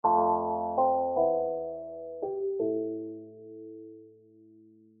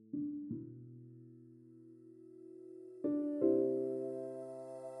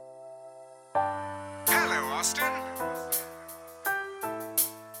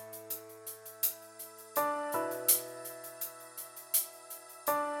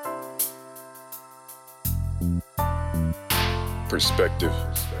Perspective.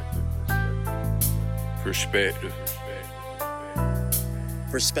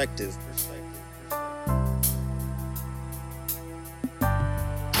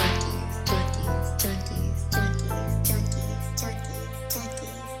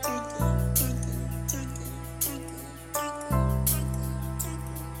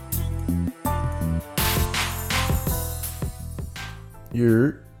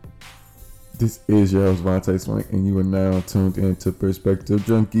 This is your host Vontae Swank, and you are now tuned into Perspective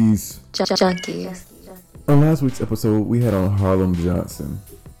Junkies. On last week's episode, we had on Harlem Johnson.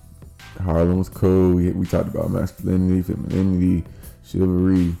 Harlem was cool. We talked about masculinity, femininity,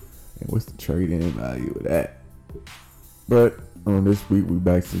 chivalry, and what's the trade-in value of that. But on this week, we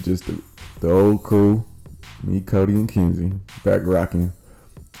back to just the old crew, me, Cody, and Kenzie, back rocking.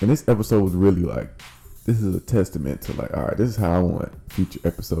 And this episode was really like, this is a testament to like, all right, this is how I want future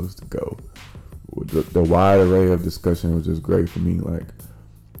episodes to go. The wide array of discussion was just great for me. Like,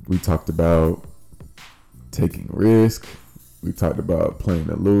 we talked about taking risk. We talked about playing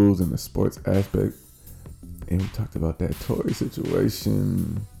to lose in the sports aspect. And we talked about that Tory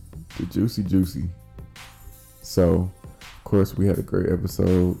situation, the juicy. So, of course, we had a great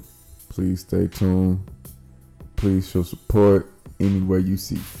episode. Please stay tuned. Please show support any way you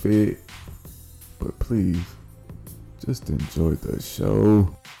see fit. But please, just enjoy the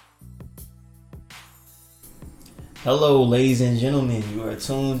show. Hello, ladies and gentlemen. You are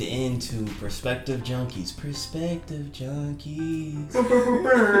tuned into Perspective Junkies.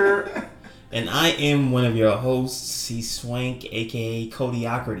 And I am one of your hosts, C. Swank, aka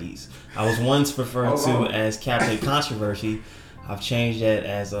Codyocrates. I was once referred to as Captain Controversy. I've changed that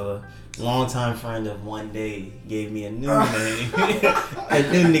as a longtime friend of One Day gave me a new name, a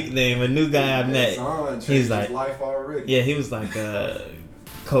new nickname, a new guy I met. He's like, yeah, he was like,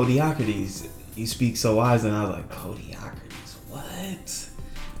 Codyocrates. You speak so wise, and I was like, Codyocrates, what?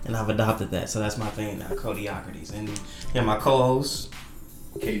 And I've adopted that, so that's my thing now, Codyocrates. And yeah, my co-host,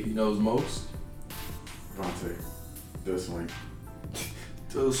 KB knows most. Vontae, the swing.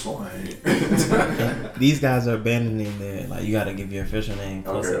 These guys are abandoning their, like, you gotta give your official name.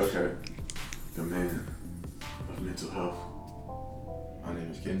 Okay. The man of mental health. My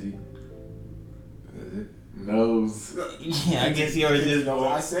name is Kenzie. Is it? Nose. Yeah, I guess your original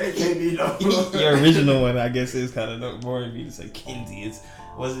one. I said KB knows. Your original one, I guess, is kind of boring me to say Kenzie.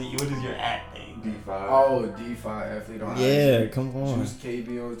 What is your at name? D5. Oh, D5 athlete on IG. Come on. Choose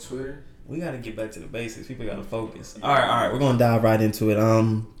KB on Twitter. We gotta get back to the basics. People gotta focus. All right. We're gonna dive right into it.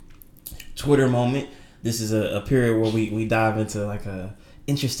 Twitter moment. This is a period where we dive into like a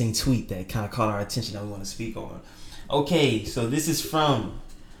interesting tweet that kind of caught our attention that we want to speak on. Okay, so this is from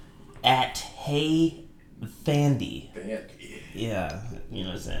 @HeyFandy. Yeah, you know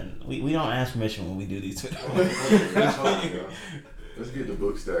what I'm saying. We don't ask permission when we do these Twitter. Let's get the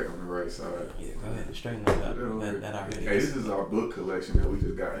book stack on the right side. Yeah, go ahead and straighten that up. That already. Hey, this is our book collection that we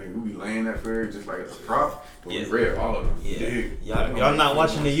just got here. We be laying that for just like as a prop, but we read all of them. Yeah. Y'all not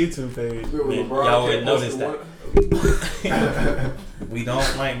watching the YouTube page. Y'all would notice that. We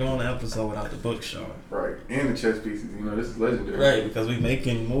don't like doing an episode without the book showing. Right. And the chess pieces. You know, this is legendary. Right, because we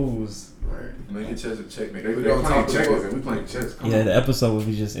making moves. Right. Making chess a checkmate. We don't playing checkers and we playing chess. The episode would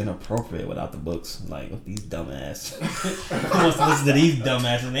be just inappropriate without the books. Like, with these dumbass. Who wants to listen to these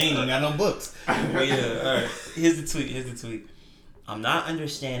dumbasses and they ain't even got no books? But yeah, alright. Here's the tweet. I'm not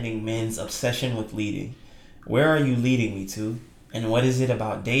understanding men's obsession with leading. Where are you leading me to? And what is it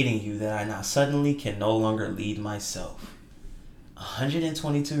about dating you that I now suddenly can no longer lead myself?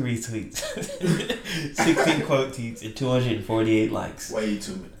 122 retweets, 16 quote tweets, and 248 likes. Way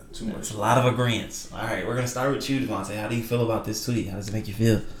too much. It's a lot of agreements. All right, we're going to start with you, Devontae. How do you feel about this tweet? How does it make you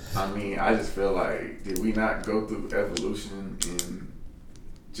feel? I mean, I just feel like, did we not go through evolution and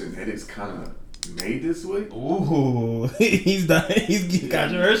genetics kind of made this way? Ooh, he's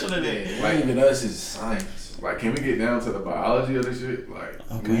controversial today. Like, even us is science. Like, can we get down to the biology of this shit? Like,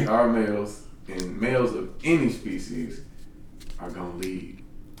 okay. We are males, and males of any species are going to lead.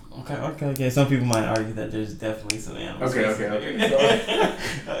 Okay. Some people might argue that there's definitely some animals. Okay.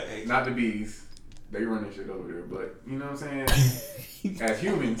 Not the bees. They run this shit over there, but you know what I'm saying? As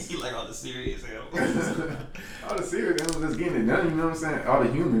humans. You like all the serious animals. All the serious animals that's getting it done, you know what I'm saying? All the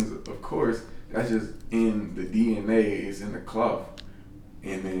humans, of course, that's just in the DNA, it's in the cloth.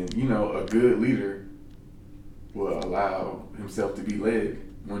 And then, you know, a good leader will allow himself to be led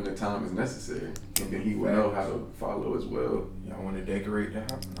when the time is necessary, and then he will know how to follow as well. Y'all want to decorate the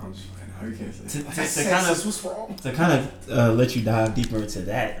house? I'm just like, no, you can't say that. To kind of let you dive deeper into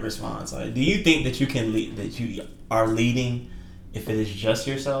that response, do you think that you can lead, that you are leading if it is just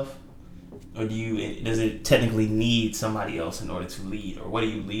yourself? Or does it technically need somebody else in order to lead? Or what are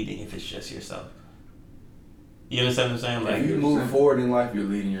you leading if it's just yourself? You understand what I'm saying? Like, if you move forward in life, you're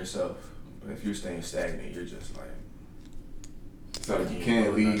leading yourself. But if you're staying stagnant, you're just like... So you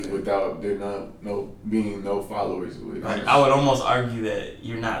can't lead without there being no followers. Right. I would almost argue that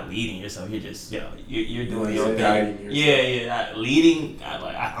you're not leading yourself. You're just, you're doing your thing. Yeah. Leading,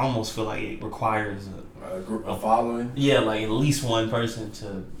 I almost feel like it requires a following. Yeah, like at least one person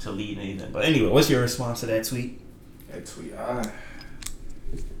to lead anything. But anyway, what's your response to that tweet?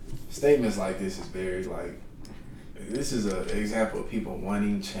 Statements like this is very like... This is an example of people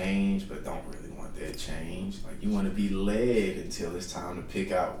wanting change but don't really want that change. Like, you want to be led until it's time to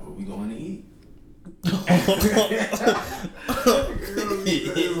pick out what we going to eat.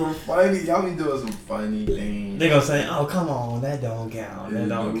 Funny, y'all be doing some funny things. They gonna say, "Oh, come on, that don't count. That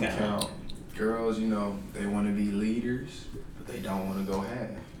don't count." Girls, they want to be leaders, but they don't want to go half.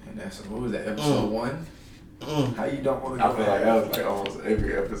 And that's what was that, episode 1? How you don't want to go? I feel like that was like almost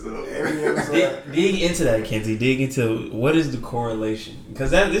every episode. Dig into that, Kenzie. Dig into what is the correlation?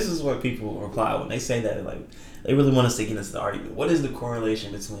 Because this is what people reply when they say that. Like, they really want us to get into the argument. What is the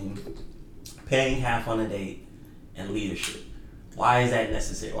correlation between paying half on a date and leadership? Why is that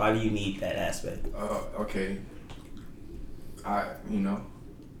necessary? Why do you need that aspect? Okay. What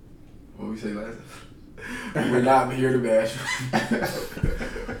we say last time? We're not here to bash.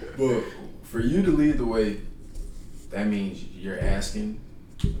 But for you to lead the way, that means you're asking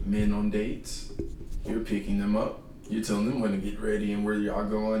men on dates. You're picking them up. You're telling them when to get ready and where y'all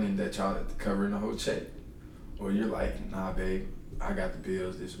going and that y'all covering the whole check. Or you're like, nah, babe, I got the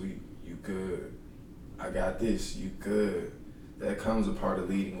bills this week. You good. I got this. You good. That comes a part of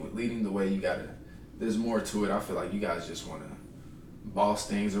leading. With leading the way, there's more to it. I feel like you guys just want to boss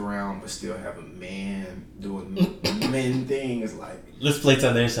things around but still have a man doing men things. Like, let's play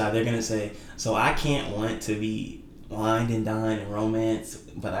to their side. They're gonna say, so I can't want to be wined and dined and romance,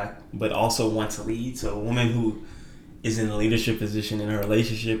 but also want to lead. So a woman who is in a leadership position in her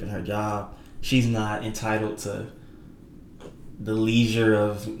relationship and her job, she's not entitled to the leisure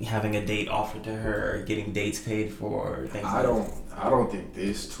of having a date offered to her or getting dates paid for or things like that. I don't think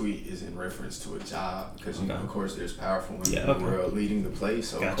this tweet is in reference to a job because of course there's powerful women in the world leading the place,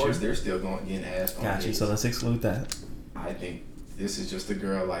 so of course they're still getting asked on dates. So let's exclude that. I think this is just a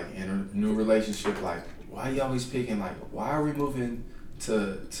girl like in a new relationship, like, why you always picking, like, why are we moving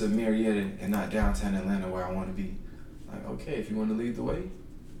to Marietta and not downtown Atlanta where I want to be? Like, okay, if you want to lead the way,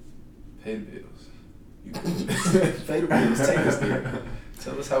 pay the bills. Pay the bills, take us there.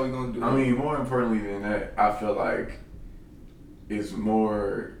 Tell us how we gonna do it. I mean, more importantly than that, I feel like it's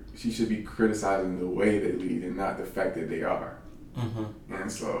more, she should be criticizing the way they lead and not the fact that they are. Mm-hmm.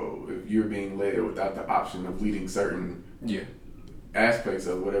 And so if you're being led without the option of leading certain aspects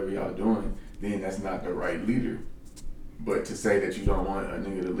of whatever y'all doing, then that's not the right leader. But to say that you don't want a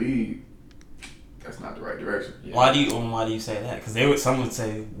nigga to lead, that's not the right direction. Yeah. Why do you say that? Because some would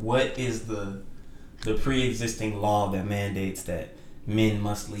say, what is the pre-existing law that mandates that men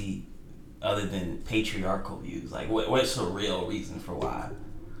must lead other than patriarchal views? Like, what's the real reason for why?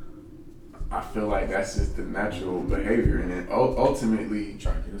 I feel like that's just the natural behavior, and then ultimately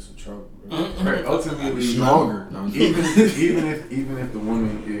trying to get us in trouble. Right? Ultimately, stronger. Even if the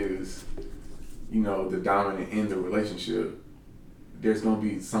woman is, the dominant in the relationship, there's gonna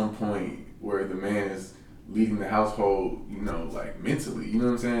be some point where the man is leading the household, like mentally. You know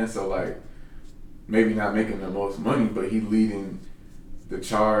what I'm saying? So like, maybe not making the most money, but he leading the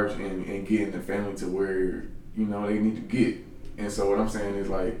charge and getting the family to where they need to get. And so what I'm saying is,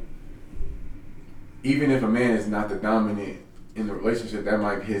 like, even if a man is not the dominant in the relationship, that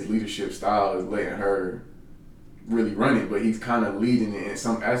might be his leadership style is letting her really run it, but he's kind of leading it in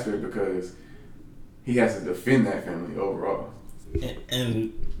some aspect because he has to defend that family overall.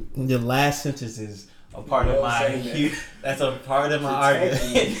 And the last sentence is a part of my that's a part of my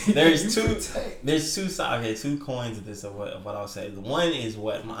argument. There's two sides, two coins of this of what I'll say. The one is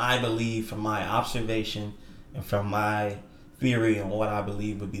what I believe from my observation and from my theory and what I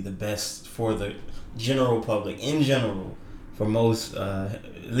believe would be the best for the general public in general, for most at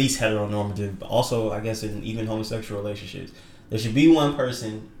least heteronormative, but also I guess in even homosexual relationships. There should be one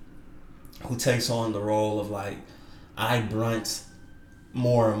person who takes on the role of, like, I brunt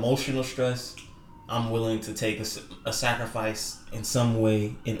more emotional stress. I'm willing to take a sacrifice in some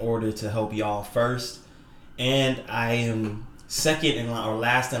way in order to help y'all first, and I am second in line or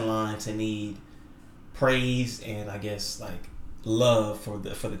last in line to need praise and I guess like love for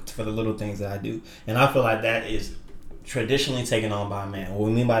the little things that I do. And I feel like that is traditionally taken on by a man. What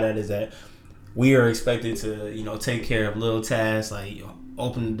we mean by that is that we are expected to take care of little tasks like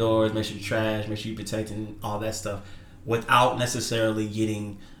open the doors, make sure you trash, make sure you protecting all that stuff, without necessarily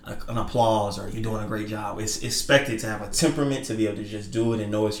getting an applause or you're doing a great job. It's expected to have a temperament to be able to just do it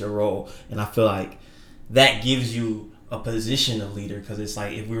and know it's your role. And I feel like that gives you a position of leader, because it's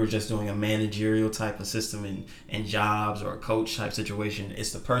like if we were just doing a managerial type of system and jobs or a coach type situation,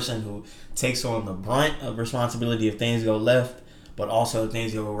 it's the person who takes on the brunt of responsibility if things go left, but also if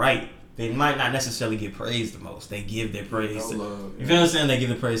things go right. They might not necessarily get praised the most. They give their praise. You feel what I'm saying? They give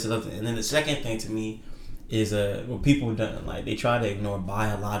the praise to the other. And then the second thing to me is what people done, like they try to ignore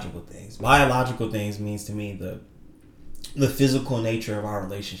biological things. Biological things means to me the physical nature of our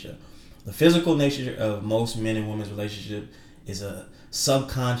relationship. The physical nature of most men and women's relationship is a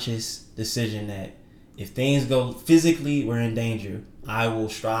subconscious decision that if things go physically, we're in danger. I will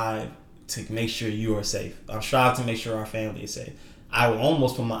strive to make sure you are safe. I'll strive to make sure our family is safe. I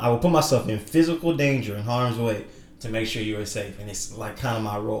will put myself in physical danger and harm's way to make sure you are safe, and it's like kind of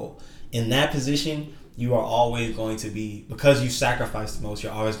my role. In that position, you are always going to be, because you sacrifice the most,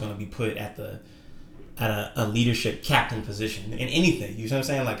 you're always going to be put at a leadership captain position in anything. You know what I'm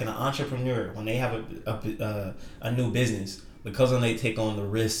saying? Like an entrepreneur, when they have a new business, because when they take on the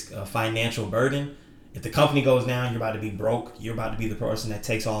risk of financial burden, if the company goes down, you're about to be broke, you're about to be the person that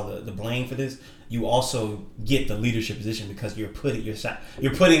takes all the blame for this. You also get the leadership position because you're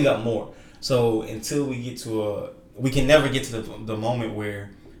putting up more. So until we get we can never get to the moment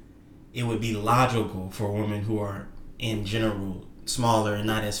where it would be logical for women who are in general smaller and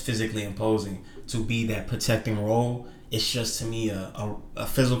not as physically imposing to be that protecting role. It's just, to me, a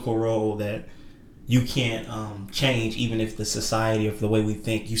physical role that you can't change, even if the society, or the way we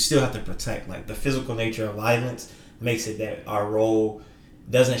think, you still have to protect. Like the physical nature of violence makes it that our role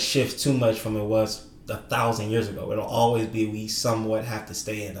doesn't shift too much from it was 1,000 years ago. It'll always be, we somewhat have to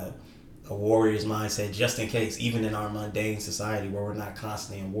stay in a warrior's mindset just in case, even in our mundane society where we're not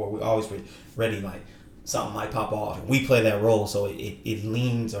constantly in war, we're always ready, like something might pop off, and we play that role, so it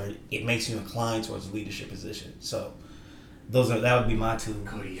leans, or it makes you inclined towards a leadership position. So that would be my two.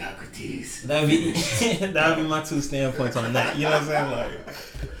 Kodiakrates. That would be my two standpoints on that. You know what I'm saying?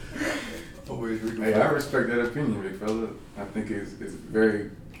 Like, hey, I respect that opinion, big fella. I think it's a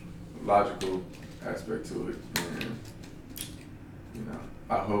very logical aspect to it, and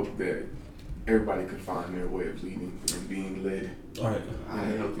I hope that everybody can find their way of leading and being led in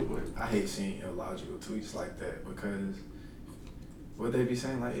a healthy way. I hate seeing illogical tweets like that, because what they be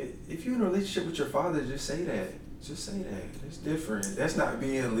saying, like, if you're in a relationship with your father, just say that. Just say that. It's different. That's not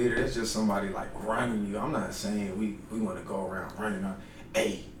being a leader. That's just somebody like running you. I'm not saying we want to go around running on.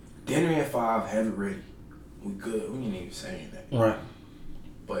 Hey, dinner at 5, have it ready. We good. We ain't even saying that. Right.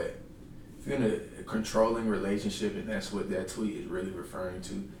 But if you're in a controlling relationship and that's what that tweet is really referring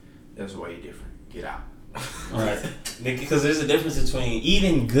to, that's way different. Get out. Right. Because there's a difference between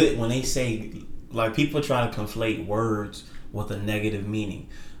even good, when they say, like, people try to conflate words with a negative meaning.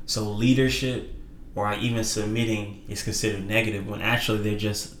 So leadership or even submitting is considered negative when actually they're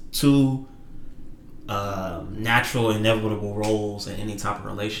just two natural, inevitable roles in any type of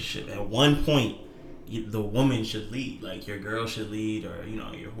relationship. At one point, the woman should lead, like your girl should lead, or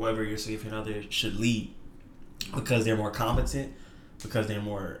whoever your significant other should lead, because they're more competent, because they're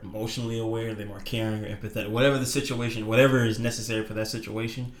more emotionally aware, they're more caring or empathetic. Whatever the situation, whatever is necessary for that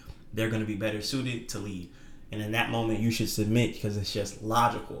situation, they're going to be better suited to lead. And in that moment, you should submit, because it's just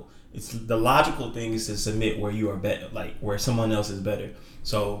logical. It's the logical thing is to submit where you are better, like where someone else is better.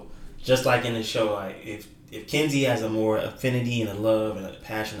 So just like in the show, like if Kenzie has a more affinity and a love and a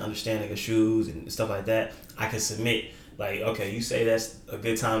passion, understanding of shoes and stuff like that, I can submit. Like, okay, you say that's a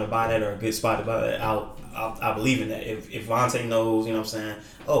good time to buy that or a good spot to buy that, I believe in that. If Vontae knows, you know what I'm saying,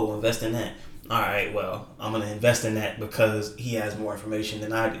 oh, invest in that. All right, well, I'm going to invest in that because he has more information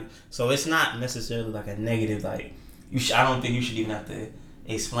than I do. So it's not necessarily like a negative, like, I don't think you should even have to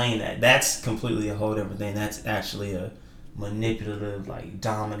explain that. That's completely a whole different thing. That's actually a manipulative, like,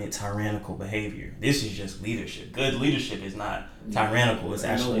 dominant, tyrannical behavior. This is just leadership. Good leadership is not tyrannical. It's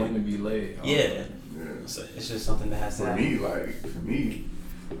actually... no one to be led. Yeah. So it's just something that has to happen. For me,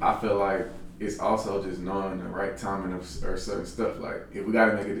 I feel like it's also just knowing the right timing of certain stuff. Like, if we got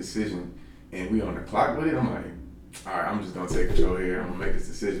to make a decision and we on the clock with it, I'm like, all right, I'm just going to take control here. I'm going to make this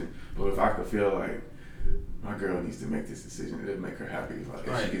decision. But if I could feel like my girl needs to make this decision, it'll make her happy. Like,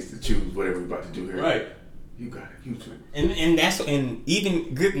 if she gets to choose whatever we're about to do here. Right. You got it. You too. And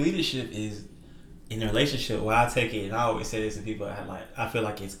even good leadership is in a relationship. Where I take it, and I always say this to people, I feel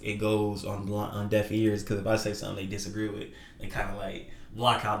like it goes on deaf ears, because if I say something they disagree with, they kind of like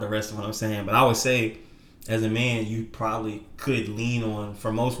block out the rest of what I'm saying. But I would say, as a man, you probably could lean on,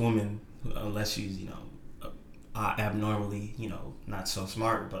 for most women, unless she's abnormally, not so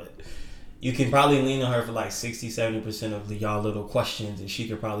smart, but you can probably lean on her for like 60-70% of y'all little questions, and she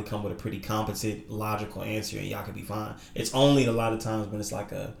could probably come with a pretty competent, logical answer, and y'all could be fine. It's only a lot of times when it's like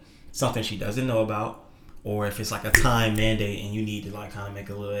something she doesn't know about, or if it's like a time mandate and you need to like kind of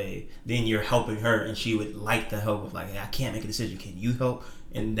make a little aid, then you're helping her, and she would like the help of like, hey, I can't make a decision, can you help?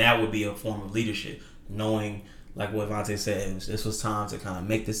 And that would be a form of leadership, knowing like what Vontae said, this was time to kind of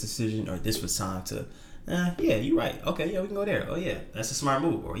make this decision, or this was time to, yeah, you're right. Okay, yeah, we can go there. Oh yeah, that's a smart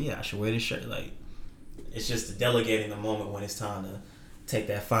move. Or yeah, I should wear this shirt. Like, it's just delegating the moment when it's time to take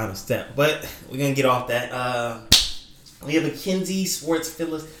that final step. But we're gonna get off that. We have a Kinsey Sports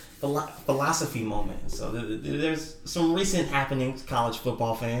philosophy moment. So there's some recent happenings, college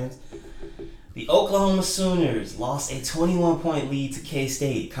football fans. The Oklahoma Sooners lost a 21-point lead to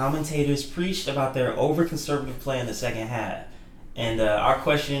K-State. Commentators preached about their over-conservative play in the second half. And our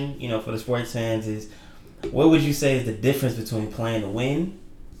question, for the sports fans is, what would you say is the difference between playing to win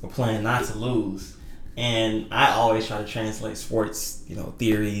or playing not to lose? And I always try to translate sports,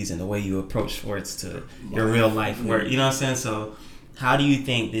 theories and the way you approach sports to your real life work. You know what I'm saying? So how do you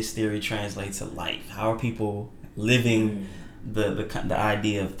think this theory translates to life? How are people living the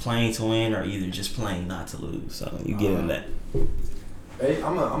idea of playing to win or either just playing not to lose? So you get into that. Hey,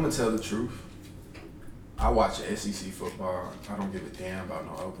 I'm gonna tell the truth. I watch SEC football. I don't give a damn about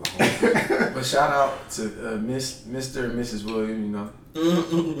no Oklahoma. But shout out to Mr. and Mrs. Williams.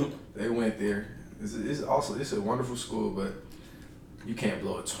 They went there. It's a wonderful school, but you can't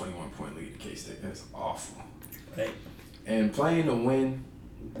blow a 21-point lead to K-State. That's awful. Right. And playing to win,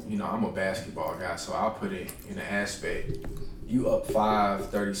 I'm a basketball guy, so I'll put it in the aspect. You up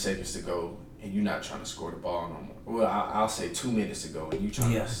 30 seconds to go, and you're not trying to score the ball no more. Well, I'll say 2 minutes to go, and you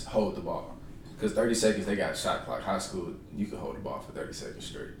trying to hold the ball. Because 30 seconds, they got a shot clock. High school, you can hold the ball for 30 seconds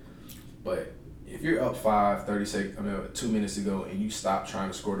straight. But if you're up 2 minutes to go, and you stop trying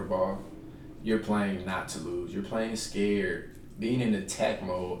to score the ball, you're playing not to lose. You're playing scared. Being in attack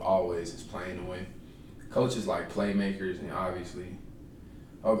mode always is playing to win. Coaches like playmakers, and obviously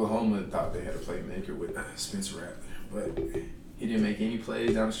Oklahoma thought they had a playmaker with Spencer Rattler, but he didn't make any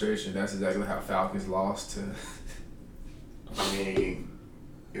plays down the stretch, and that's exactly how Falcons lost to. I mean,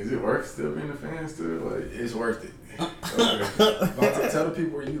 is it worth still being a fan still? Like, it's worth it. Okay. Tell the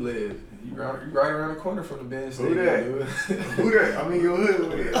people where you live. You right around the corner from the Bench Stadium. Who that? I mean, your hood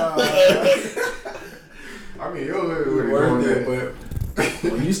with it. I mean, your hood with it. Worth it, but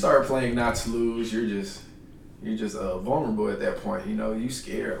when you start playing not to lose, you're just vulnerable at that point. You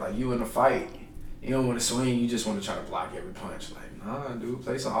scared. Like, you in a fight. You don't want to swing. You just want to try to block every punch. Like, nah, dude,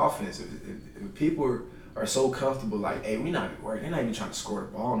 play some offense. If people are so comfortable, like, hey, we not even worried. They're not even trying to score the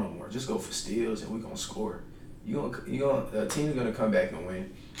ball no more. Just go for steals and we're gonna score. The team's gonna come back and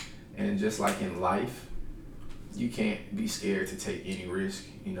win. And just like in life, you can't be scared to take any risk.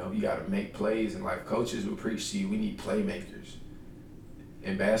 You got to make plays. And like coaches will preach to you, we need playmakers.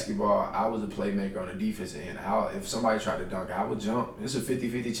 In basketball, I was a playmaker on the defensive end. If somebody tried to dunk, I would jump. It's a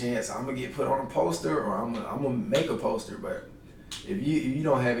 50-50 chance I'm going to get put on a poster or I'm going to make a poster. But if you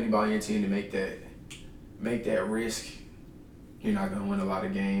don't have anybody on your team to make that risk, you're not going to win a lot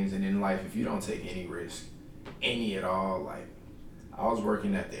of games. And in life, if you don't take any risk, any at all, like, I was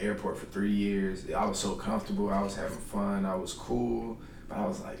working at the airport for 3 years. I was so comfortable. I was having fun. I was cool. But I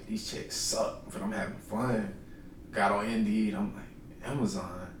was like, these checks suck, but I'm having fun. Got on Indeed. I'm like,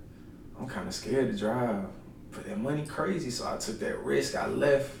 Amazon. I'm kind of scared to drive. But that money crazy, so I took that risk. I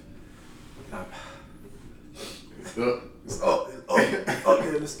left. It's up. Okay,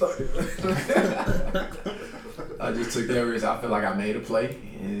 let's start. I just took that risk. I feel like I made a play,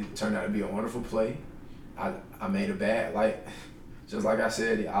 and it turned out to be a wonderful play. I made a bad, just like I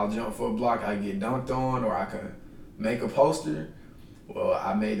said, I'll jump for a block, I get dunked on, or I could make a poster. Well,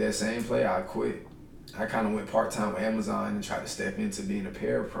 I made that same play, I quit. I kind of went part-time with Amazon and tried to step into being a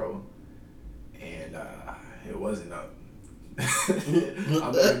parapro, and it wasn't up. I made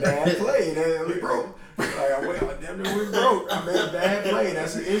a bad play, and we broke. I damn near went broke. I made a bad play.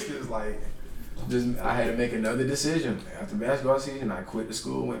 That's the instance. I had to make another decision. After basketball season, I quit the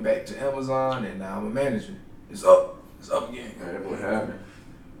school, went back to Amazon, and now I'm a manager. It's up. It's up again. That's what happened.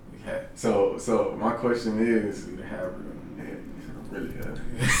 We had. So my question is, We have. really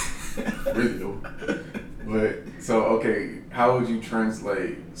have, really though. But so okay, how would you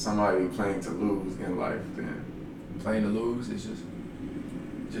translate somebody playing to lose in life then? Playing to lose is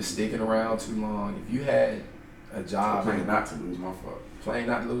just sticking around too long. If you had a job, Playing not to lose, my fault. Playing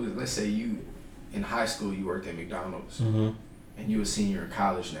not to lose. Let's say you in high school you worked at McDonald's, and you a senior in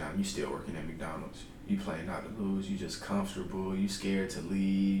college now, and you still working at McDonald's. You playing not to lose. You just comfortable. You scared to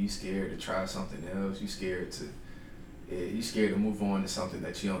leave. You scared to try something else. You scared to you're scared to move on to something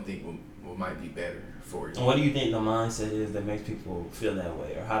that you don't think will might be better for you. And what do you think the mindset is that makes people feel that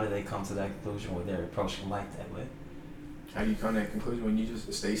way, or how do they come to that conclusion where they're approaching life that way? How do you come to that conclusion when you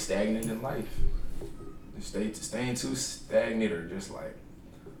just stay stagnant in life? Just staying too stagnant, or just like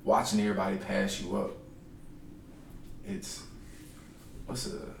watching everybody pass you up. It's what's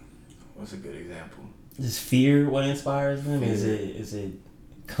a good example? Is fear what inspires them? Fear. Is it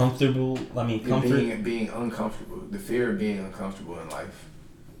comfortable? I mean, comfort. Being uncomfortable. The fear of being uncomfortable in life,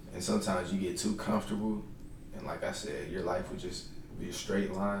 and sometimes you get too comfortable, and like I said, your life would just be a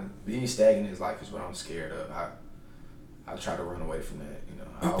straight line. Being stagnant in life is what I'm scared of. I try to run away from that. You know,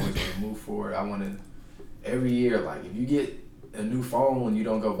 I always want to move forward. I want to every year. Like if you get a new phone, you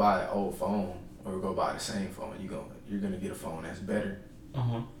don't go buy an old phone or go buy the same phone. You're gonna get a phone that's better.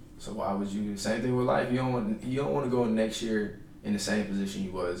 So why would you? Same thing with life. You don't want to go next year in the same position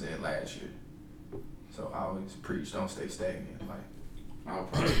you was in last year. So I always preach, don't stay stagnant. Like I'll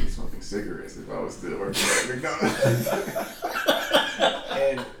probably be smoking cigarettes if I was still working at McDonald's.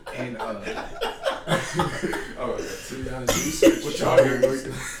 To be honest, what y'all here?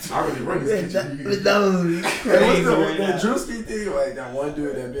 I really run this kitchen. McDonald's is crazy. What's that Drewski thing? Like that one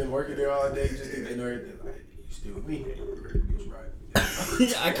dude that been working there all day, just think they know everything. Like you still with me?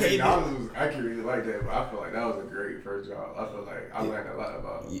 I can't. McDonald's was accurate like that, but I feel like that was a great first job. I feel like I learned a lot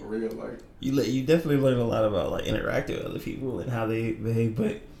about real life. You definitely learn a lot about like interacting with other people and how they behave.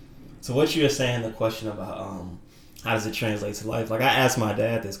 But so what you were saying, the question about how does it translate to life? Like I asked my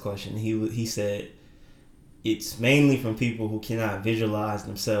dad this question. He said it's mainly from people who cannot visualize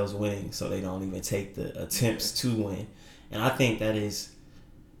themselves winning, so they don't even take the attempts to win. And I think that's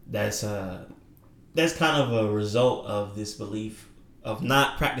kind of a result of this belief of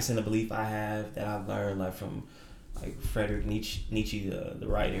not practicing the belief I have that I've learned like from like Friedrich Nietzsche, the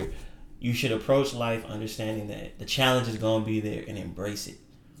writer. You should approach life understanding that the challenge is going to be there and embrace it.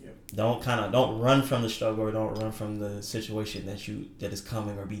 Yep. Don't run from the struggle or don't run from the situation that is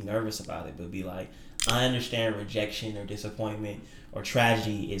coming or be nervous about it, but be like, I understand rejection or disappointment or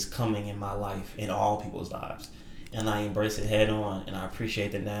tragedy is coming in my life, in all people's lives, and I embrace it head on, and I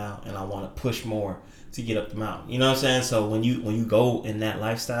appreciate it now, and I want to push more to get up the mountain. You know what I'm saying? So when you go in that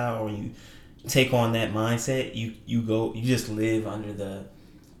lifestyle or you take on that mindset, you just live under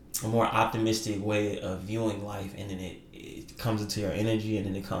a more optimistic way of viewing life, and then it comes into your energy, and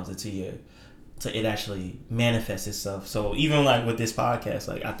then it comes into it actually manifests itself. So even like with this podcast,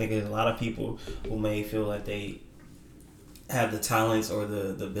 like I think there's a lot of people who may feel like they have the talents or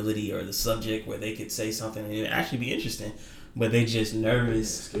the ability or the subject where they could say something and it would actually be interesting, but they just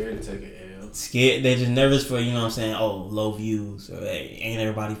nervous. Scared to take an L. They're just nervous for, you know what I'm saying, low views, or hey, ain't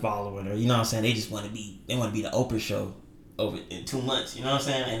everybody following, or you know what I'm saying, they just want to be the Oprah show over in 2 months, you know what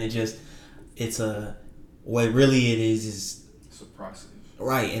I'm saying, and what really it is it's a process.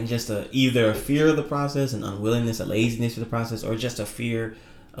 Right, and just either a fear of the process, an unwillingness, a laziness for the process, or just a fear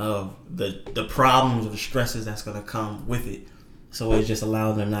of the problems or the stresses that's going to come with it. So it just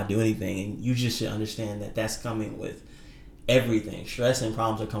allows them to not do anything. And you just should understand that that's coming with everything. Stress and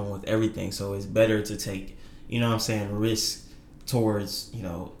problems are coming with everything. So it's better to take, you know what I'm saying, risk towards, you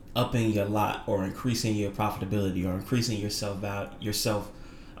know, upping your lot or increasing your profitability or increasing your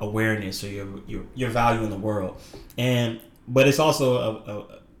self-awareness or your value in the world. But it's also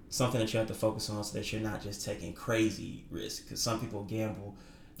something that you have to focus on so that you're not just taking crazy risks. Because some people gamble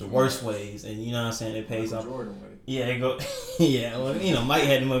the worst ways, and you know what I'm saying, it pays off. Yeah, they go. Yeah, well, you know, Mike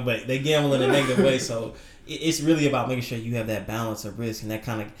had money, but they gamble in a negative way. So it's really about making sure you have that balance of risk, and that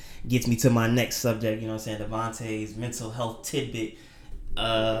kind of gets me to my next subject. You know what I'm saying, Devontae's mental health tidbit.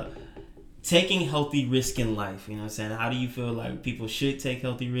 Taking healthy risk in life. You know what I'm saying. How do you feel like people should take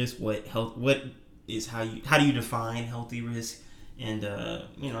healthy risk? How do you define healthy risk? And you know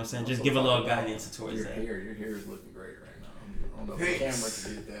what I'm saying, just give a little guidance towards that. Your hair is looking great right now. I don't know if the camera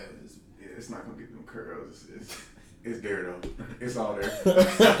can get that. It's not gonna get them curls. It's there though. It's all there.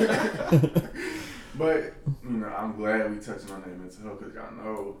 But you know, I'm glad we touched on that mental health because y'all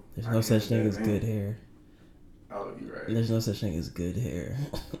know there's no such thing as good hair. Oh, you right. There's no such thing as good hair.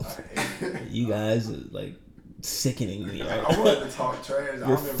 You guys are like sickening me. Right? I wanted to talk trash.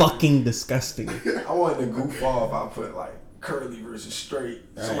 You're fucking disgusting. I wanted to goof off. I put like curly versus straight.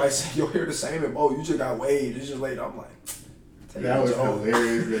 Right. Somebody said your hair the same, and you just got waved. It's just later. I'm like, that was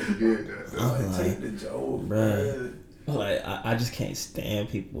hilarious that you did that. Take the joke, bruh. Like I just can't stand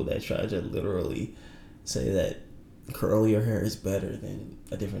people that try to literally say that curly your hair is better than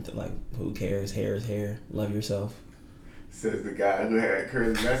a different. Like, who cares? Hair is hair. Love yourself. Says the guy who had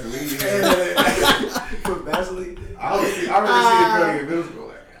curly Vaseline hair. Put Vaseline. I already see the girl in middle school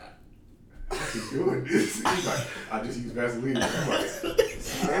like, keep doing this. He's like, I just use Vaseline. I'm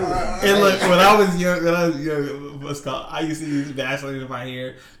like, and look, when I was young, I used to use Vaseline in my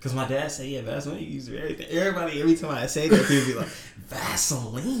hair because my dad said, "Yeah, Vaseline you use for everything." Every time I say that, people be like,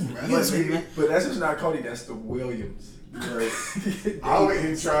 "Vaseline." But that's just not Cody. That's the Williams. Right. I went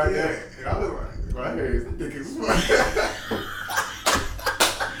and tried that, and I was like, my hair is thick as fuck.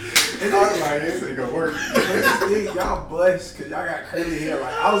 And I was like, this ain't gonna work. Y'all blessed because y'all got curly hair.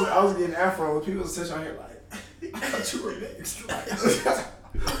 Like I was getting afro with people touch on here like, I thought you were mixed. Like,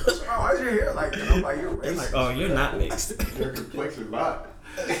 what's wrong? Why's your hair like that? I'm like, you're racist. Like, oh, you're not mixed. Your complexion not.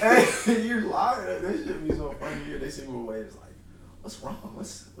 Hey, you're lying. That shit be so funny. They see me away. It's like, what's wrong? What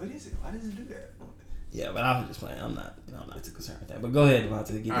is it? Why does it do that? Yeah, but I was just playing. I'm not too concerned with that. But go ahead, about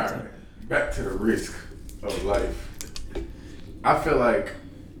to get into it. Back to the risk of life. I feel like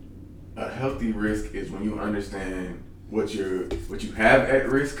a healthy risk is when you understand what you have at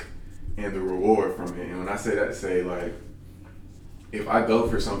risk and the reward from it. And when I say that, say like, if I go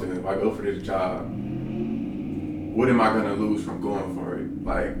for something, if I go for this job, what am I gonna lose from going for it?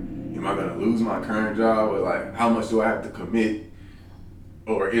 Like, am I gonna lose my current job, or like, how much do I have to commit?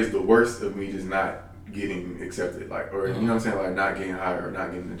 Or is the worst of me just not getting accepted? Like, or you know what I'm saying, like not getting hired or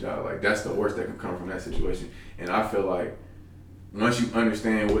not getting the job. Like, that's the worst that can come from that situation. And I feel like once you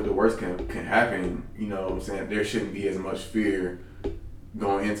understand what the worst can happen, you know what I'm saying, there shouldn't be as much fear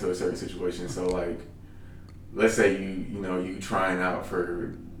going into a certain situation. So like, let's say you trying out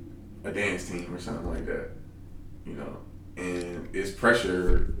for a dance team or something like that, you know, and it's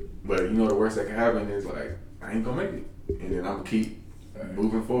pressure, but you know the worst that can happen is like, I ain't gonna make it, and then I'm gonna keep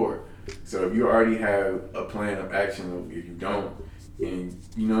moving forward. So if you already have a plan of action, of if you don't, and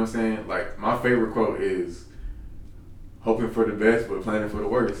you know what I'm saying, like my favorite quote is, hoping for the best but planning for the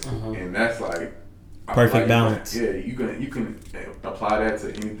worst. And that's like perfect balance. Yeah, you can apply that to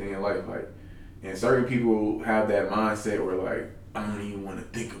anything in life. Like, and certain people have that mindset where like, I don't even want to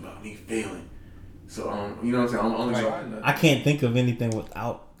think about me failing. So you know what I'm saying, I'm only trying to. I can't think of anything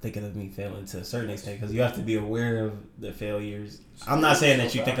without thinking of me failing to a certain extent, because you have to be aware of the failures. I'm not saying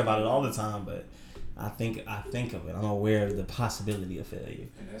that you think about it all the time, but I think of it. I'm aware of the possibility of failure.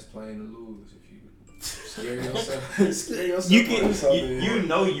 And that's playing to lose. Scare yourself. You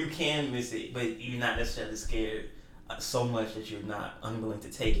know you can miss it, but you're not necessarily scared so much that you're not unwilling to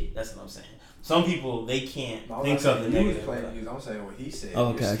take it. That's what I'm saying. Some people, they can't think of the negative. I'm saying what he said. Oh,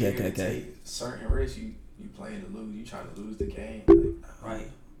 okay. Certain risks, you playing to lose. You trying to lose the game. Like, right.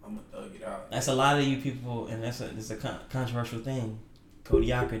 I'm gonna thug it out. That's a lot of you people, and it's a controversial thing.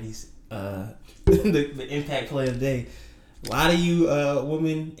 Kodiakides, the impact player of the day. A lot of you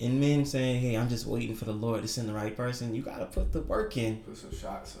women and men saying, "Hey, I'm just waiting for the Lord to send the right person." You gotta put the work in. Put some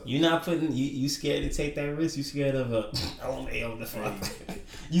shots up. You're not putting. You scared to take that risk. You scared of a hell the fuck.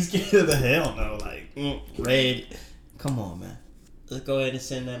 You scared of the hell no. Like red. Come on, man. Let's go ahead and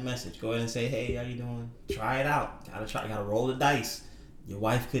send that message. Go ahead and say, "Hey, how you doing? Try it out. Gotta roll the dice." Your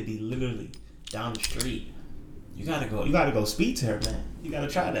wife could be literally down the street. You gotta go speak to her, man. You gotta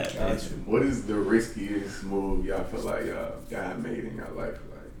try that, man. What is the riskiest move y'all feel like y'all have made in your life,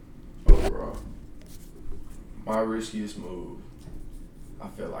 like overall? My riskiest move, I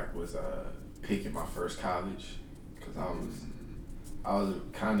feel like, was picking my first college, because I was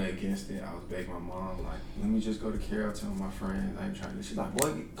kind of against it. I was begging my mom, like, let me just go to Carrollton with my friends. I ain't trying to. She's like,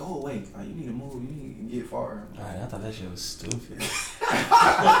 boy, go away. Like, you need to move. You need to get far. I thought that shit was stupid.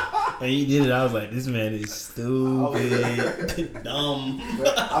 When you did it, I was like, this man is stupid, dumb.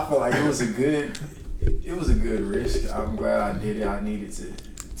 But I feel like it was a good risk. I'm glad I did it. I needed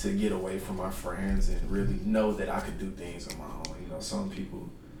to get away from my friends and really know that I could do things on my own. You know, some people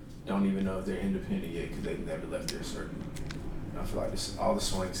don't even know if they're independent yet because they've never left their circle. I feel like all the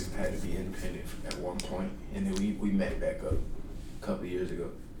swings had to be independent at one point, and then we met back up a couple of years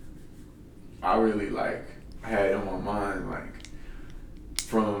ago. I really had on my mind, like,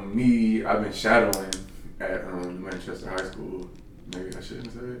 from me, I've been shadowing at Manchester High School. Maybe I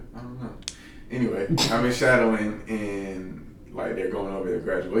shouldn't say it. I don't know. Anyway, I've been shadowing, and like they're going over their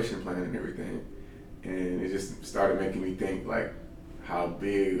graduation plan and everything, and it just started making me think like how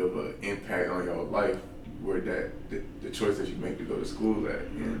big of an impact on your life were the choice that you make to go to school at.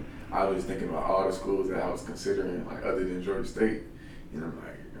 And I was thinking about all the schools that I was considering, like other than Georgia State, and I'm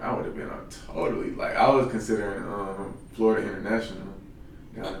like, I would have been I was considering Florida International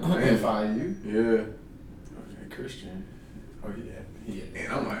down in Miami. FIU? Yeah. Okay, Christian. Oh yeah.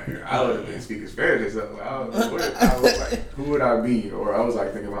 And I'm like, I would have been speaking Spanish. So I was like, who would I be? Or I was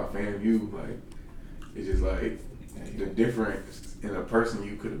like thinking about FAMU. Like, it's just like the difference in a person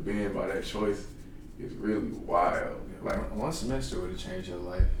you could have been by that choice is really wild. Like, one semester would have changed your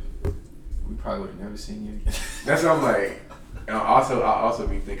life. we probably would have never seen you again. That's what I'm like. And I also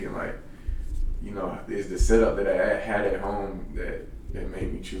be thinking like, you know, is the setup that I had at home that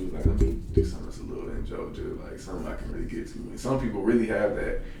made me choose like, let me do something that's a little in Georgia, like something I can really get to. And some people really have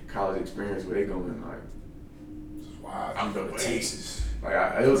that college experience where they go in like, wow, I'm go the to Texas. Like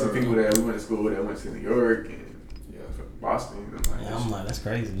I know some people that we went to school with that went to New York and Boston. And I'm like, that's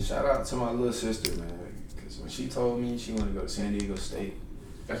crazy. Shout out to my little sister, man, because when she told me she wanted to go to San Diego State.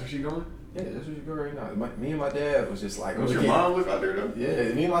 That's where she going? Yeah, that's where she going right now. Me and my dad was just like, was your mom live out there though?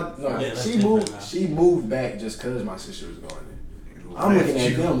 Yeah, me and my she moved back just because my sister was going there. I'm looking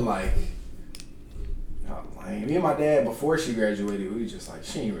at them like, me and my dad before she graduated, we was just like,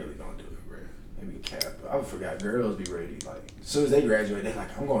 she ain't really gonna do it, bro. Maybe cap. I forgot girls be ready. Like as soon as they graduate, they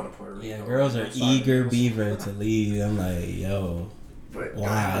like, I'm going to Puerto Rico. Yeah, girls are eager beaver to leave. I'm like, yo. But why?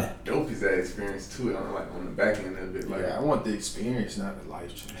 How dope is that experience too? I'm like on the back end of it. Like, yeah, I want the experience, not the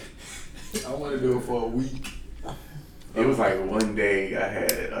life change. I want to do it for a week. It was like one day I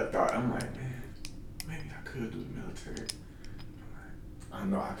had a thought. I'm like, man, maybe I could do the military. I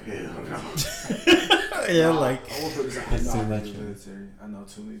know I could. Hell no. Yeah, like I won't put this out. it's I too know I much. could do the military. I know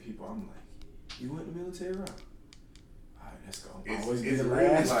too many people. I'm like, you went the military route? All right, let's go. It's the really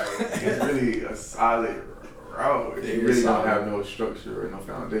last. like it's really a solid route. If you really don't have no structure or no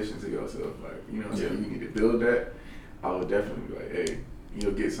foundation to yourself, like you know, you need to build that. I would definitely be like, hey,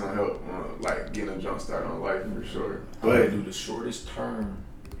 you'll get some help on like getting a jump start on life for sure. But do the shortest term.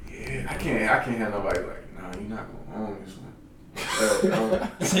 Yeah, I can't have nobody like, nah, you're not going home this one.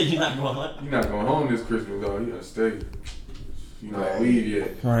 So you're not going home? You're not going home this Christmas though. You gotta stay. You not leave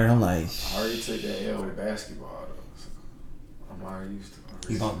yet. Right, I'm like, I already took that L with basketball though, so I'm already used to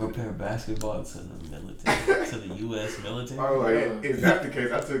it. you gonna compare basketball to the military, to the U.S. military? I was like, if that's the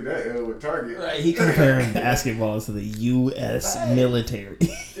case, I took that L with Target. Right, he comparing basketball to the U.S. military.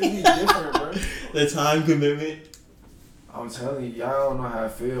 It'd be different, bro. The time commitment. I'm telling you, y'all don't know how I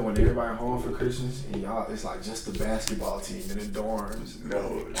feel when everybody home for Christmas and y'all, it's like just the basketball team in the dorms.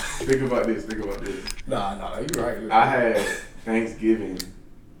 No, think about this. Nah, you're right. I had Thanksgiving,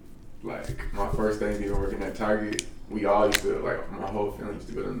 like my first Thanksgiving working at Target. We all used to, like my whole family used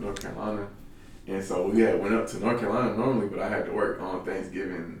to go to North Carolina. And so we went up to North Carolina normally, but I had to work on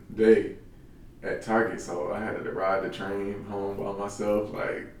Thanksgiving Day at Target. So I had to ride the train home by myself,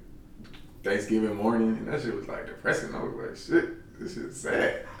 like Thanksgiving morning, and that shit was like depressing. I was like, shit, this shit's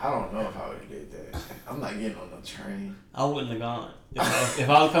sad. I don't know if I would have did that. I'm not getting on no train. I wouldn't have gone. If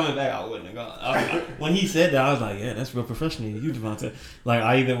I was coming back, I wouldn't have gone. When he said that, I was like, yeah, that's real professional. You, Devontae. Like,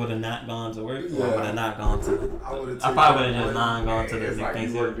 I either would have not gone to work or would have not gone to. I probably would have just not gone to the It's like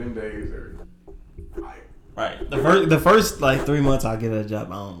you work Thanksgiving. them days or like. Right. The first like 3 months I get a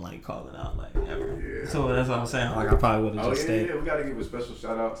job, I don't like calling out like ever. Yeah. So that's what I'm saying. Like I probably would have just stayed. Yeah, we gotta give a special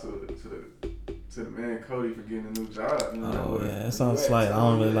shout out to the man Cody for getting a new job. You know? Oh yeah, that sounds slight. I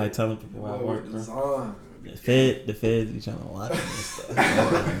don't really like telling people where I work, bro. The feds be trying to watch me and stuff.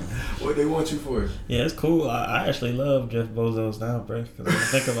 What they want you for? Yeah, it's cool. I actually love Jeff Bezos now, bro. Because when I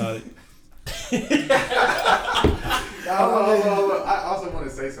think about it. I also want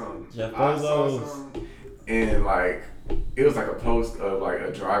to say something. Jeff I saw Bezos. something, and like it was like a post of like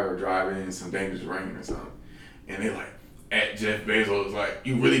a driver driving in some dangerous rain or something, and they like at Jeff Bezos like,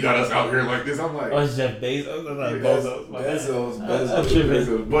 you really got us out here like this. I'm like, Oh, it's Jeff Bezos. I'm like,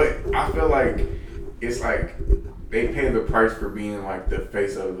 Bezos. But I feel like it's like they pay the price for being like the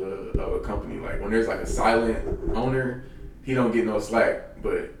face of a company. Like when there's like a silent owner, he don't get no slack.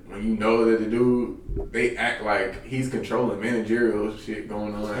 But when you know that the dude, they act like he's controlling managerial shit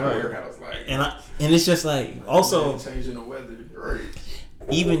going on at the warehouse. Like, and it's just like also changing the weather. right.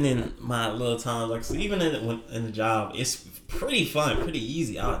 even in my little times, like so even in the job, it's pretty fun, pretty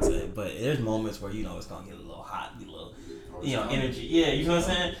easy, I would say. But there's moments where it's gonna get a little hot, be a little, energy. Yeah, you know what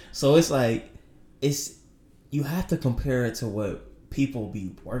I'm saying. So it's like you have to compare it to what people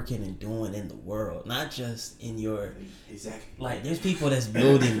be working and doing in the world, not just in your like. There's people that's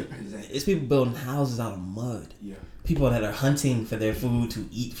building. There's people building houses out of mud. Yeah. People that are hunting for their food to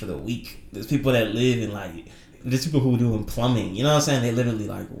eat for the week. There's people that live in like. There's people who are doing plumbing. You know what I'm saying? They literally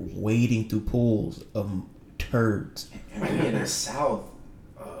like wading through pools of turds. And in the South,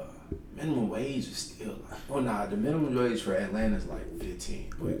 minimum wage is still like, the minimum wage for Atlanta is like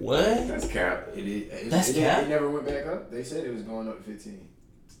 15. What? That's cap. It is. That's cap? It never went back up. They said it was going up to 15.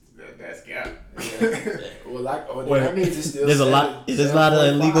 That's cap. Yeah. Well, that means it's still. There's a lot of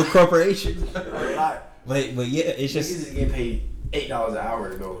illegal corporations. A lot. But yeah, it's Niggas just is getting paid $8 an hour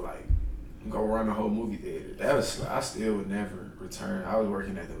to go run the whole movie theater. I still would never return. I was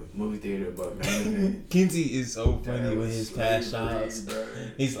working at the movie theater, but man, Kinsey is so funny with his past jobs.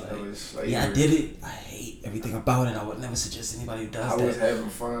 He's like, yeah, I did it. I hate everything about it. I would never suggest anybody who does that. I was having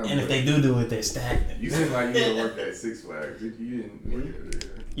fun. And if they do it, they're stagnant. You seem like you would have worked at Six Flags. You didn't.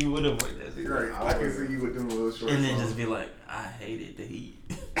 You would have worked at Six Flags. Right. I can see you with them little shorts. And then just be like, I hated the heat.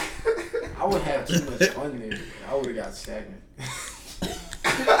 I would have too much fun there. I would have got stagnant.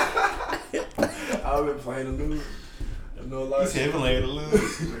 I would have been playing to lose. No lie. He's playing to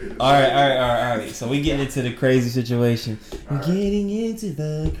lose. All right. So we getting into the crazy situation. We're getting into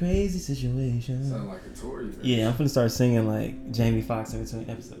the crazy situation. Sound like a Tory. Man. Yeah, I'm finna start singing like Jamie Foxx in between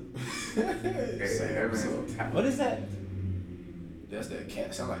episodes. What is that? That's that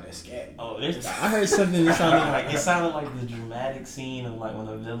cat. Sound like that scat. Oh, I heard something that sounded like the dramatic scene of like when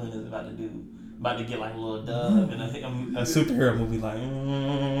a villain is about to get like a little dub in a superhero movie like.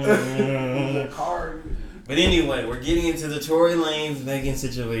 But anyway, we're getting into the Tory Lanez Megan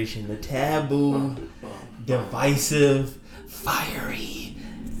situation, the taboo, divisive, fiery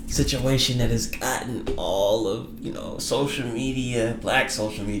situation that has gotten all of social media, black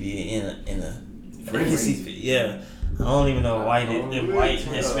social media in a yeah. I don't even know white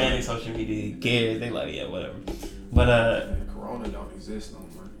Hispanic social media cares. They like, yeah, whatever. But Corona don't exist no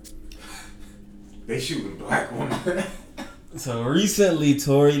more. They shooting black women. So recently,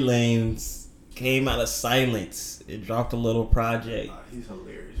 Tory Lanez came out of silence. It dropped a little project. He's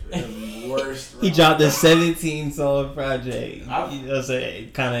hilarious. Worst. He dropped a 17-song project.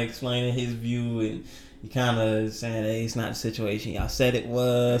 Kind of explaining his view and. He kind of saying, hey, it's not the situation y'all said it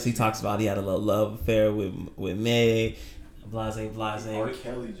was. He talks about he had a little love affair with Meg. Blase. R.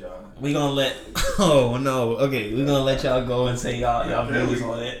 Kelly job. We gonna let. Oh no. Okay, we gonna let y'all go and say y'all views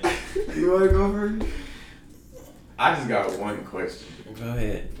on it. You wanna go first? I just got one question. Go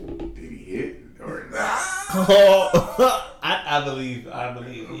ahead. Did he hit or not? I believe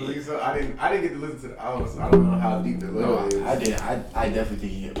So. I didn't get to listen to the album, so I don't know how deep the love is. I did. I definitely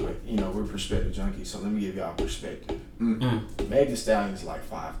think he hit, but we're perspective junkies, so let me give y'all perspective. Mm-hmm. Meg Thee Stallion is like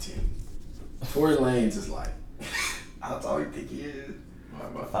 5'10". Tory Lanez is like, how tall you think he is?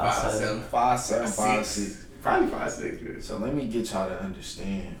 About 5'7". 5'6". Probably 5'6". So let me get y'all to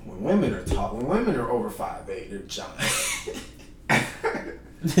understand: when women are tall, when women are over 5'8", they're giant.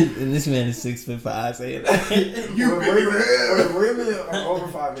 And this man is 6'5", saying that. When women are over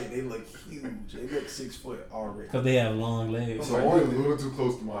 5'8", they look huge. They look 6 foot already. Because they have long legs. So one, a little too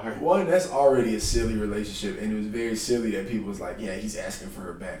close to my height. One, that's already a silly relationship, and it was very silly that people was like, yeah, he's asking for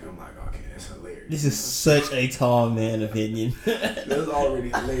her back. I'm like, okay, that's hilarious. This is such a tall man opinion. That's already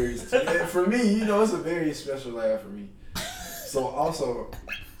hilarious. And for me, it's a very special laugh for me. So also,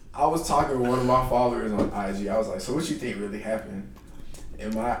 I was talking with one of my followers on IG. I was like, so what you think really happened?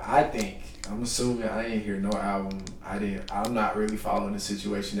 And I'm assuming I didn't hear no album. I'm not really following the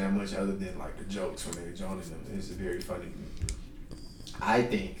situation that much other than like the jokes when they were joining them. It's very funny to me.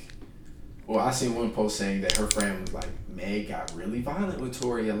 I seen one post saying that her friend was like, Meg got really violent with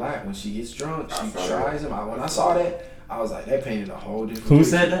Tory a lot. When she gets drunk, she tries him. When I saw that, I was like, that painted a whole different Who picture.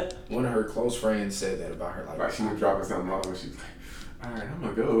 said that? One of her close friends said that about her. Like she was dropping something off and she was like, alright, I'm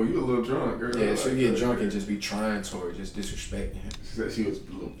gonna go. You a little drunk, girl. Yeah, she'll get drunk and just be trying Tory, just disrespecting him. She said she was a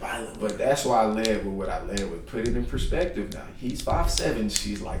little violent. But that's why I led with what I led with. Put it in perspective now. He's 5'7",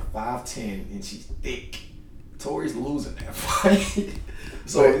 she's like 5'10", and she's thick. Tory's losing that fight.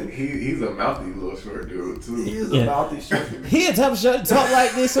 So he's a mouthy little short dude too. He is a mouthy short dude. He a type of short talk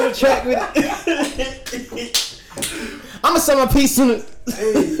like this on the track with it. I'ma sell my piece soon.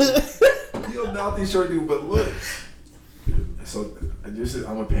 Hey, he a mouthy short dude, but look. So I'm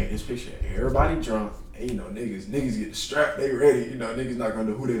gonna paint this picture. Everybody drunk. And, niggas get strapped. They ready. Niggas not gonna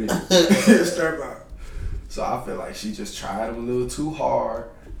know who that is. Strap out. So I feel like she just tried him a little too hard.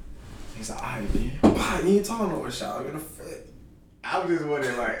 He's like, alright, man. You ain't talking no more, shot. I'm in a fit. I'm just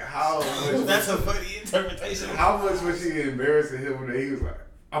wondering, like, how much. That's a funny interpretation. How much was she embarrassing him when he was like,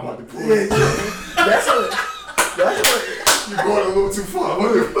 I'm about to pull Yeah. That's what. You're going a little too far.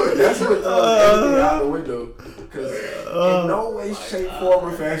 What the fuck? That's what everything out the window. Because in no way, shape, form,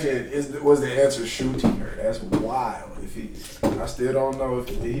 or fashion was the answer shooting her. That's wild. I still don't know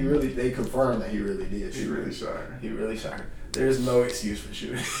if they confirmed that he really did. He really shot her. He really shot her. There's no excuse for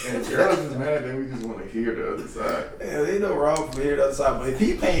shooting. And girls is mad that we just want to hear the other side. Yeah, ain't no wrong for hearing the other side. But if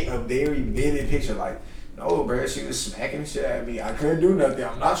he paint a very vivid picture, like, no, bro, she was smacking shit at me. I couldn't do nothing.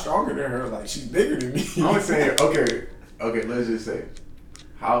 I'm not stronger than her. Like, she's bigger than me. I was saying, okay, let's just say,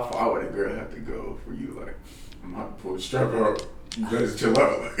 how far would a girl have to go for you? Like, I'm about to pull the strap out. You better chill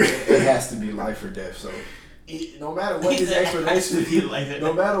out. Like, it has to be life or death. So no matter what his explanation, like that.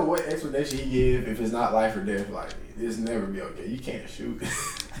 no matter what explanation he give, if it's not life or death, like it's never be okay. You can't shoot.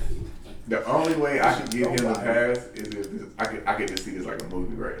 The only way I could give him the pass is if I could just see this like a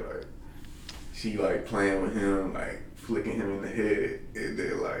movie, right? Like she like playing with him, like flicking him in the head, and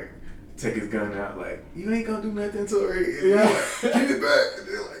then like take his gun out, like you ain't gonna do nothing to her. And yeah, like, give it back, and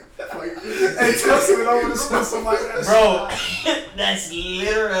then like and toss it over to somebody. Bro, that's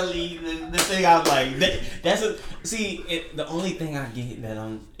literally the thing I'm like. The only thing I get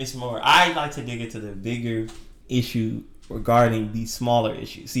that it's more. I like to dig into the bigger issue regarding these smaller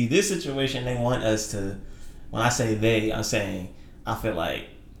issues. See, this situation, they want us to. When I say they, I'm saying I feel like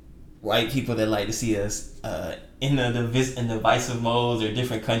white people that like to see us in divisive modes or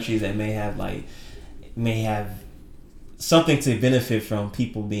different countries that may have something to benefit from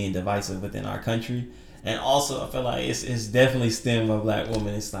people being divisive within our country. And also I feel like it's definitely stem of black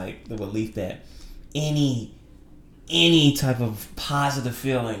women. It's like the belief that any type of positive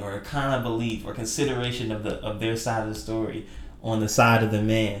feeling or kind of belief or consideration of their side of the story on the side of the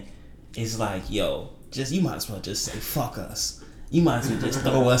man is like, yo, you might as well just say fuck us. You might as well just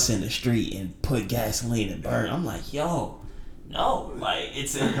throw us in the street and put gasoline and burn. I'm like, yo, no, like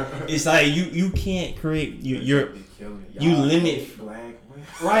it's like you can't create you limit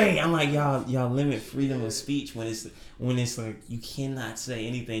right. I'm like y'all limit freedom of speech when it's like you cannot say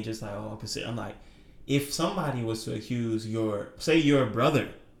anything just like I'm like, if somebody was to accuse your brother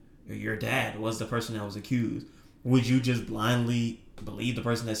or your dad was the person that was accused, would you just blindly believe the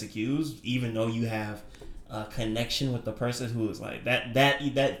person that's accused even though you have a connection with the person who is like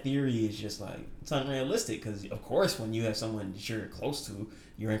that theory is just like it's unrealistic, because of course when you have someone that you're close to,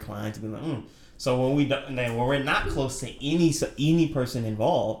 you're inclined to be like So when we're not close to any person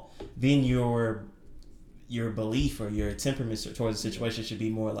involved, then your belief or your temperament towards the situation should be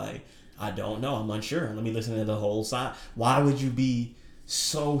more like, I don't know, I'm unsure, let me listen to the whole side. Why would you be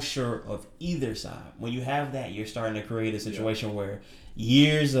so sure of either side? When you have that, you're starting to create a situation where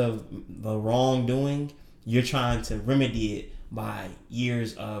years of the wrongdoing, you're trying to remedy it by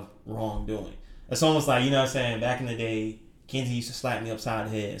years of wrongdoing. It's almost like, you know what I'm saying, back in the day, Kenzie used to slap me upside the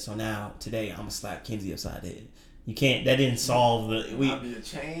head, so now today I'm gonna slap Kenzie upside the head. You can't. That didn't solve the. I'll be a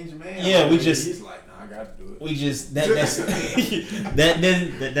change man. Yeah, we like, just. He's like, no, I got to do it. We just that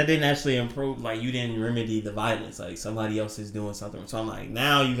didn't actually improve. Like, you didn't remedy the violence. Like, somebody else is doing something. So I'm like,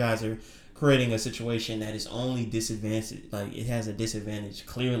 now you guys are creating a situation that is only disadvantaged. Like, it has a disadvantage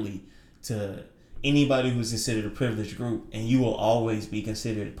clearly to anybody who's considered a privileged group, and you will always be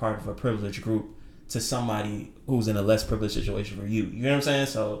considered part of a privileged group to somebody who's in a less privileged situation for you. You know what I'm saying?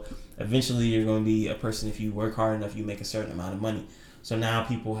 So eventually you're going to be a person, if you work hard enough, you make a certain amount of money. So now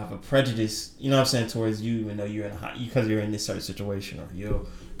people have a prejudice, you know what I'm saying, towards you, even though you're because you're in this certain situation, or you're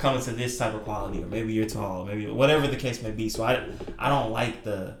coming to this type of quality, or maybe you're tall, maybe whatever the case may be. So I don't like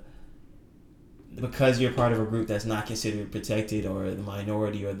because you're part of a group that's not considered protected, or the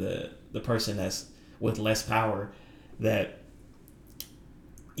minority, or the person that's with less power, that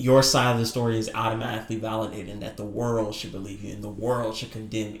your side of the story is automatically validated, and that the world should believe you and the world should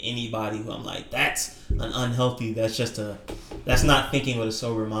condemn anybody who, I'm like, that's an unhealthy, that's not thinking with a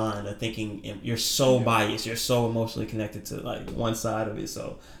sober mind, or thinking, you're so biased, you're so emotionally connected to like one side of it.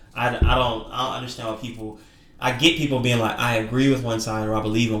 So I don't understand why I get people being like, I agree with one side, or I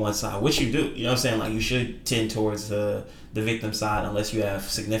believe in one side, which you do, you know what I'm saying? Like, you should tend towards the victim side unless you have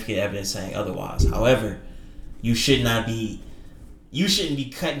significant evidence saying otherwise. However, you shouldn't be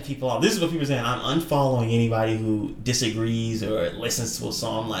cutting people off. This is what people are saying. I'm unfollowing anybody who disagrees or listens to a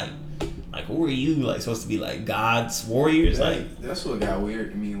song. Like, who are you? Like, supposed to be like God's warriors? That's what got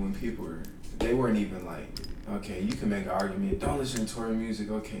weird to me when people they weren't even like, okay, you can make an argument. Don't listen to Tory music.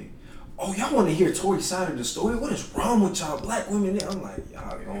 Okay. Oh, y'all want to hear Tory's side of the story? What is wrong with y'all black women? I'm like,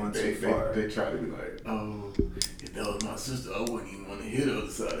 y'all going too far. They try to be like, oh, if that was my sister, I wouldn't even want to hear the other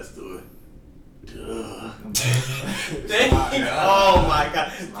side of the story. Duh. Oh my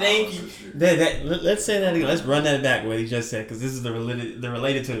God! Thank you. Let's say that again. Let's run that back. What he just said, because this is the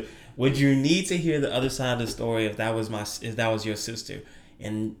related to. Would you need to hear the other side of the story if that was your sister?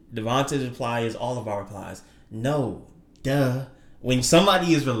 And Devontae's reply is all of our replies. No, duh. When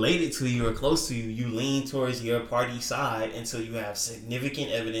somebody is related to you or close to you, you lean towards your party side until you have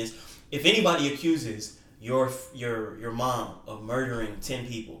significant evidence. If anybody accuses your mom of murdering 10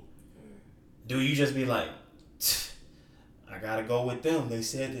 people, do you just be like, I gotta go with them? They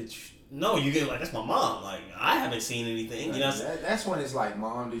said that. No, you get like, that's my mom. Like, I haven't seen anything. You know, that's when it's like,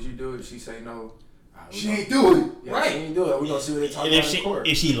 Mom, did you do it? She say no. She ain't do it. Yeah, right. She ain't do it. We gonna see what they talk about in court.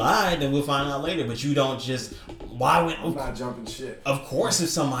 If she lied, then we'll find out later. But you don't just why would I'm not jumping shit? Of course, if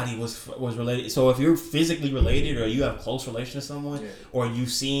somebody was related, so if you're physically related or you have close relation to someone, or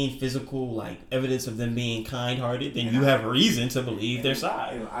you've seen physical like evidence of them being kind-hearted, then you have reason to believe their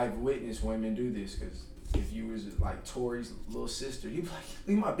side. You know, I've witnessed women do this because if you was like Tori's little sister, you'd be like,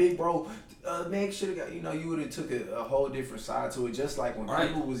 "Look, my big bro, Meg should have got." You know, you would have took a whole different side to it. Just like when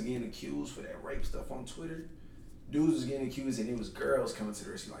people was getting accused for that rape stuff on Twitter. Dudes was getting accused and it was girls coming to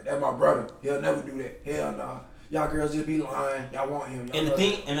the rescue like, "That's my brother. He'll never do that. Hell nah. Y'all girls just be lying. Y'all want him." And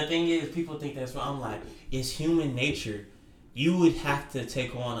the thing is, people think that's wrong. I'm like, it's human nature. You would have to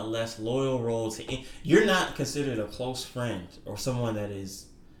take on a less loyal role you're not considered a close friend or someone that is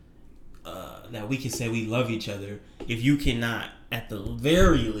that we can say we love each other if you cannot, at the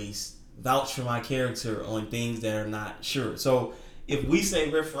very least, vouch for my character on things that are not sure. So if we say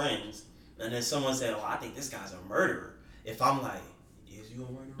we're friends and then someone said, "Oh, I think this guy's a murderer," if I'm like, "Is you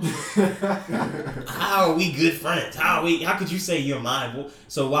a murderer?" How are we good friends? How could you say you're mine? Well,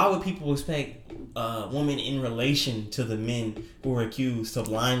 so why would people expect women in relation to the men who are accused to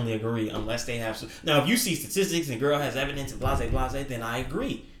blindly agree unless they have now if you see statistics and girl has evidence and blase, then I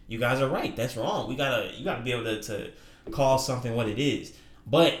agree. You guys are right. That's wrong. You gotta be able to call something what it is.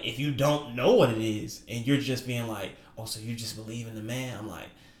 But if you don't know what it is and you're just being like, "Oh, so you just believe in the man," I'm like,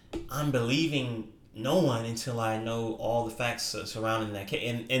 I'm believing no one until I know all the facts surrounding that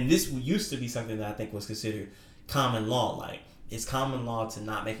case. And this used to be something that I think was considered common law. Like, it's common law to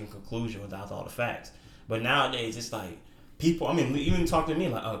not make a conclusion without all the facts. But nowadays, it's like, people, I mean, even talk to me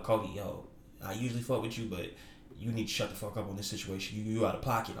like, "Oh, Cody, yo, I usually fuck with you, but you need to shut the fuck up on this situation. You out of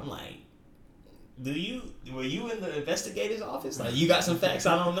pocket." I'm like, were you in the investigator's office? Like, you got some facts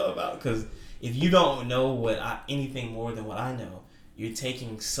I don't know about? Because if you don't know anything more than what I know, you're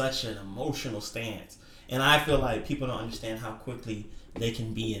taking such an emotional stance. And I feel like people don't understand how quickly they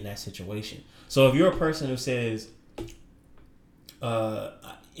can be in that situation. So if you're a person who says,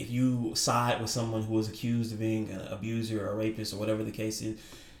 if you side with someone who is accused of being an abuser or a rapist or whatever the case is,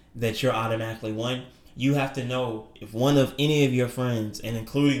 that you're automatically one, you have to know if one of any of your friends, and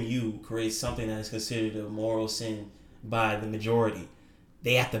including you, creates something that is considered a moral sin by the majority,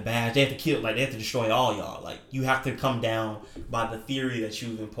 they have to kill, like, they have to destroy all y'all. Like, you have to come down by the theory that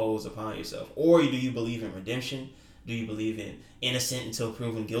you've imposed upon yourself. Or do you believe in redemption? Do you believe in innocent until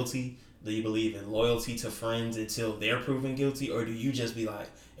proven guilty? Do you believe in loyalty to friends until they're proven guilty? Or do you just be like,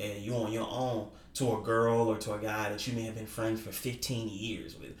 "Hey, you on your own," to a girl or to a guy that you may have been friends for 15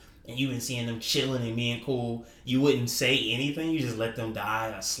 years with, and you've been seeing them chilling and being cool, you wouldn't say anything? You just let them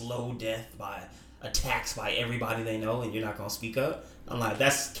die a slow death by attacks by everybody they know, and you're not gonna speak up? I'm like,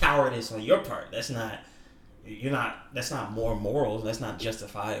 that's cowardice on your part. That's not more moral. That's not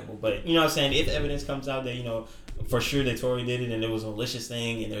justifiable. But you know what I'm saying? If evidence comes out that, you know, for sure that Tory did it and it was a malicious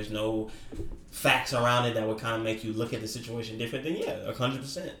thing and there's no facts around it that would kind of make you look at the situation different, then yeah,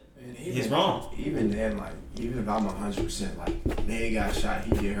 100%. He's wrong. Even then, like, even if I'm 100% like, Meg got shot,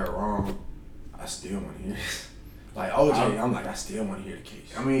 he did her wrong, I still want to hear it. Like OJ, I'm like, I still want to hear the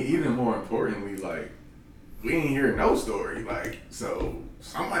case. I mean, even more importantly, like, we ain't hear no story. Like, so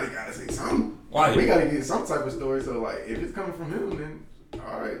somebody gotta say something. Right. We gotta get some type of story. So like, if it's coming from him, then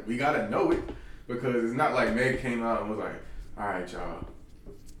all right, we gotta know it, because it's not like Meg came out and was like, "All right, y'all,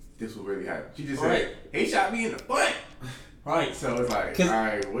 this will really happen." She just said, "He shot me in the butt." Right. So it's like, all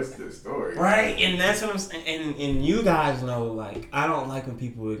right, what's the story? Right, and that's what I'm saying. And you guys know, like, I don't like when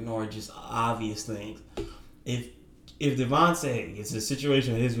people ignore just obvious things. If Devontae is a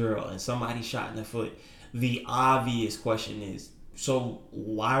situation with Israel and somebody shot in the foot, the obvious question is, so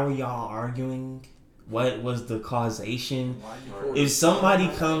why were y'all arguing? What was the causation? If somebody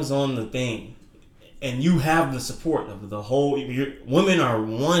comes on the thing and you have the support of the whole, women are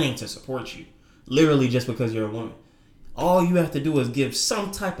wanting to support you, literally just because you're a woman. All you have to do is give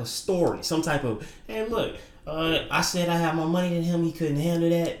some type of story, some type of, "Hey, look, I said I had more money than him, he couldn't handle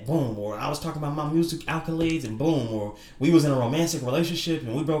that," boom. Or I was talking about my music accolades, and boom. Or we was in a romantic relationship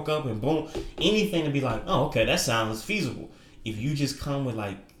and we broke up, and boom. Anything to be like, "Oh, okay, that sounds feasible." If you just come with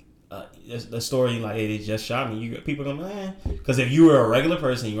like the story like, "Hey, they just shot me," people are gonna, because if you were a regular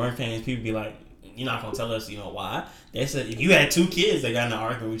person, you weren't famous, people be like, "You're not gonna tell us, you know, why." They said if you had two kids that got in an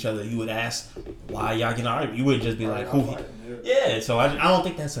argument with each other, you would ask why y'all getting argued. You wouldn't just be like, "Who?" Yeah. So I don't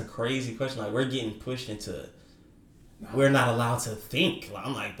think that's a crazy question. Like, we're getting pushed into, we're not allowed to think. Like,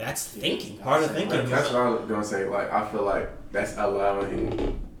 I'm like, that's thinking. Part of thinking. That's what I was gonna say. Like, I feel like that's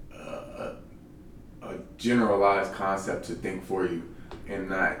allowing a generalized concept to think for you, and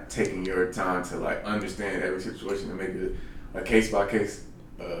not taking your time to like understand every situation and make a case by case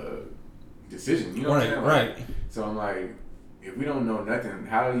decision. You know what I'm saying? Right. So I'm like, if we don't know nothing,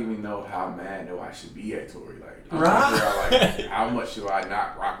 how do you even know how mad do I should be at Tory? Like, I'm Right. trying to figure out, like, how much should I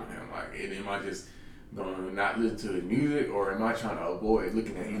not rock with him? Like, am I just going to not listen to his music, or am I trying to avoid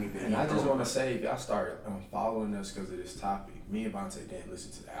looking at anything? And I just want to say, if y'all start following us because of this topic, me and Vontae didn't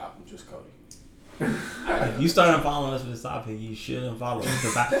listen to the album, just Cody. If you started following us for this topic, you shouldn't follow us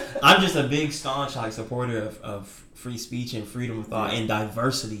because I'm just a big staunch like supporter of free speech and freedom of thought and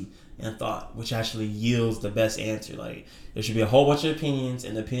diversity in thought, which actually yields the best answer. Like there should be a whole bunch of opinions,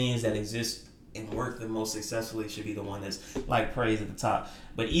 and the opinions that exist and work the most successfully should be the one that's like praised at the top.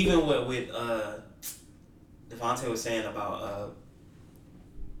 But even with Devontae was saying about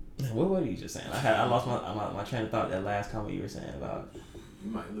what were you just saying? I lost my train of thought. That last comment you were saying about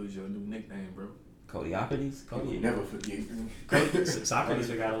You might lose your new nickname, bro. Kodiakides? You never forget. Socrates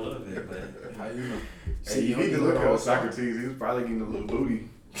forgot a little bit, but How you know? Hey, you need to look at Socrates. He was probably getting a little booty.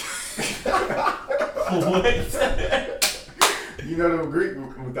 what? You know, them Greek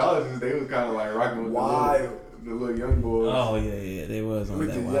mythologists, they was kind of like rocking with the little young boys. Oh yeah, they was on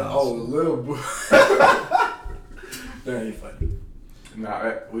that wild. Little boy. That ain't funny.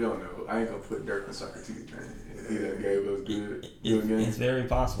 Nah, we don't know. I ain't gonna put dirt on Socrates, man. He done gave us good games. It's very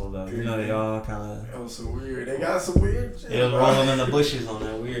possible though. You know, they all kind of. That was so weird. They got some weird shit. They was rolling in the bushes on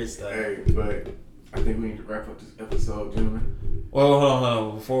that weird stuff. Hey, but I think we need to wrap up this episode, gentlemen. Well, hold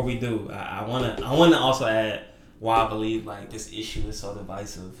on. Before we do, I wanna also add why I believe like this issue is so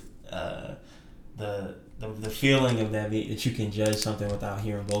divisive. The feeling of that you can judge something without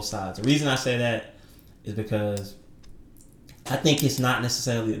hearing both sides. The reason I say that is because I think it's not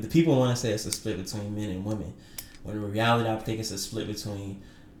necessarily the people want to say it's a split between men and women, when in reality I think it's a split between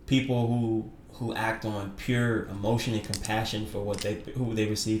people who act on pure emotion and compassion for who they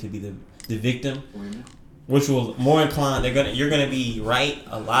receive to be the victim, which will more inclined you're gonna be right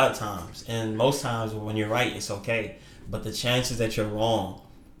a lot of times, and most times when you're right it's okay, but the chances that you're wrong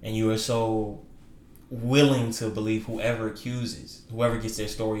and you are so willing to believe whoever gets their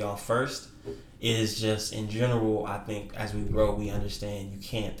story off first is just in general. I think as we grow we understand you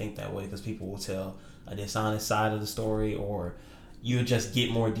can't think that way because people will tell a dishonest side of the story or you just get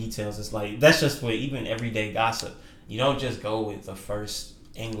more details. It's like that's just what even everyday gossip, you don't just go with the first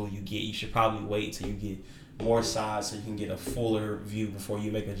angle you get. You should probably wait till you get more sides so you can get a fuller view before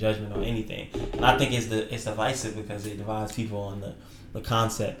you make a judgment on anything. And I think it's divisive because it divides people on the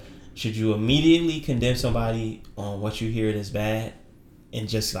concept. Should you immediately condemn somebody on what you hear that's bad and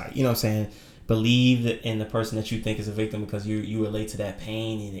just like, you know what I'm saying, believe in the person that you think is a victim because you relate to that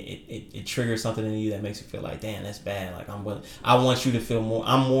pain and it triggers something in you that makes you feel like, damn, that's bad. Like I want you to feel more.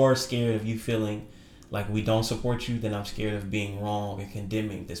 I'm more scared of you feeling like we don't support you than I'm scared of being wrong and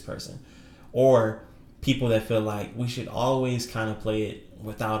condemning this person. Or people that feel like we should always kind of play it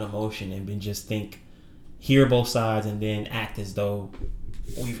without emotion and just hear both sides and then act as though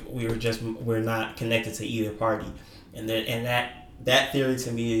we're not connected to either party. And that theory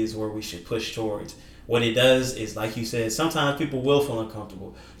to me is where we should push towards. What it does is, like you said, sometimes people will feel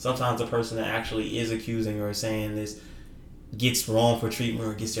uncomfortable. Sometimes the person that actually is accusing or saying this gets wrong for treatment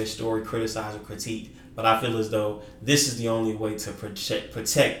or gets their story criticized or critiqued. But I feel as though this is the only way to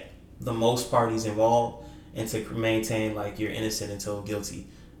protect the most parties involved and to maintain like you're innocent until guilty.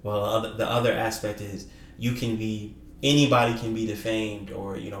 Well, the other aspect is anybody can be defamed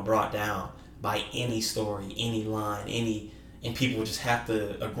or brought down by any story, any line, and people just have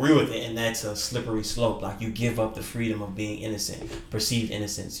to agree with it, and that's a slippery slope. Like you give up the freedom of being innocent, perceived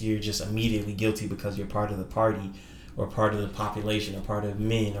innocence. You're just immediately guilty because you're part of the party or part of the population or part of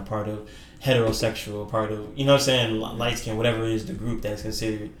men or part of heterosexual or part of, light skin, whatever it is, the group that's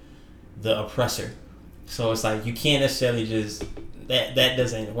considered the oppressor. So it's like you can't necessarily just that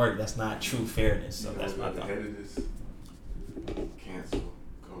doesn't work. That's not true fairness. So that's my thought. Cancel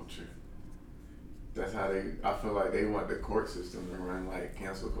culture. That's how I feel like they want the court system to run like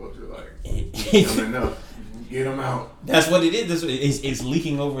cancel culture. Like, enough, get them out. That's what it is. It's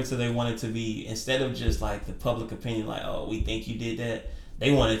leaking over to they want it to be, instead of just like the public opinion, like, oh, we think you did that.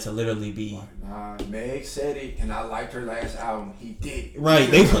 They want it to literally be. Nah, Meg said it, and I liked her last album. He did. Right.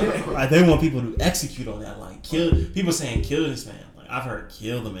 They want people to execute on that. Like, people saying kill this man. Like, I've heard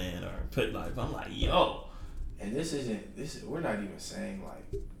kill the man or put like. I'm like, yo. And we're not even saying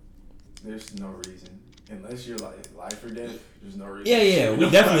like there's no reason unless you're like life or death. There's no reason. Yeah. We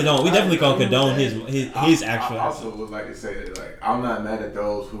definitely don't. We definitely can't condone his actual. I also would like to say that like I'm not mad at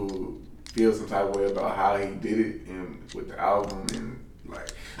those who feel some type of way about how he did it and with the album and like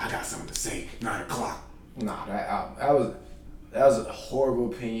I got something to say 9 o'clock. Nah, that album that was a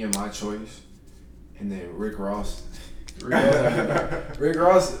horrible opinion, my choice. And then Rick Ross.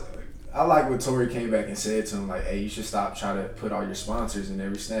 I like what Tory came back and said to him, like, hey, you should stop trying to put all your sponsors in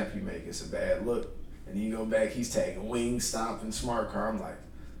every snap you make. It's a bad look. And then you go back, he's tagging Wingstop and Smart Car. I'm like,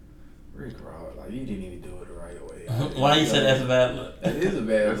 Rick Ross, like, you didn't even do it the right way. Why you said that's a bad look? That is a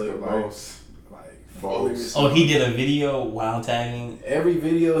bad That's look. the Like, most false. Oh, he did a video while tagging. Every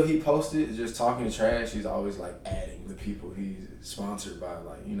video he posted is just talking trash. He's always like adding the people he's sponsored by.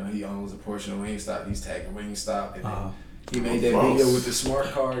 Like, you know, he owns a portion of Wingstop. He's tagging Wingstop, and then he made that video with the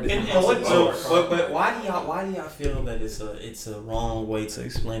smart card. But why do y'all feel that it's a wrong way to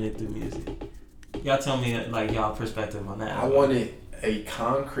explain it through music? Y'all tell me like y'all perspective on that. I wanted a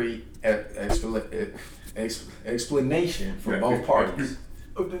concrete explanation from both parties.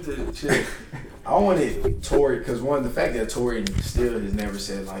 I wanted Tory, because one, the fact that Tory still has never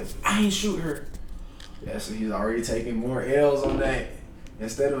said like, I ain't shoot her. Yeah, so he's already taking more L's on that.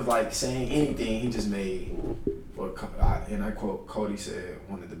 Instead of like saying anything, he just made what, and I quote, Cody said,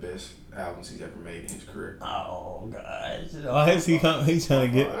 one of the best albums he's ever made in his career. Oh gosh, why is he's trying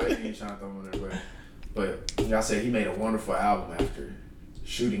to get? I ain't trying to throw him in there, but y'all said he made a wonderful album after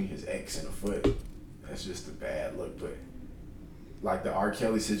shooting his ex in the foot. That's just a bad look, but. Like the R.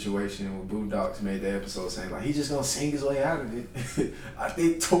 Kelly situation when Boondocks made the episode saying like he's just gonna sing his way out of it. I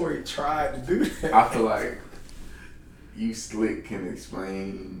think Tory tried to do that. I feel like you slick can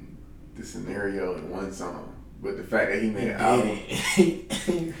explain the scenario in one song, but the fact that he made an album,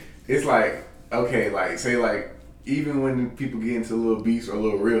 it's like, okay, like say like even when people get into little beefs or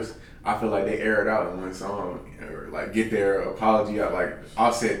little riffs, I feel like they air it out in one song or like get their apology out. Like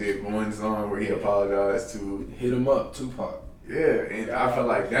Offset did one song where he apologized to Hit Him Up, Tupac. Yeah, and I feel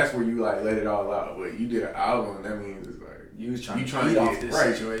like that's where you like let it all out. But you did an album, that means it's like you was trying to eat off get this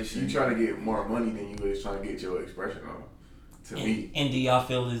situation. You trying to get more money than you was trying to get your expression on. To me. And do y'all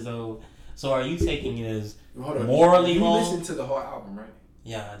feel as though? So are you taking it as Hold on, morally you wrong? You listened to the whole album, right?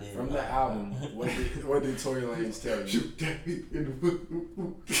 Yeah, I did. From the album, what did Tory Lanez tell you? Shoot that in the foot.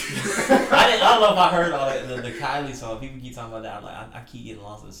 I don't know if I heard all the Kylie song. People keep talking about that. I'm like, I keep getting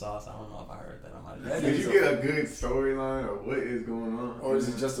lost in the sauce. I don't know if I heard that. Did you get a good storyline or what is going on? Or is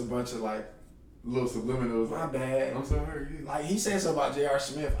it just a bunch of like little subliminals? My bad. I'm sorry. Like he said something about J.R.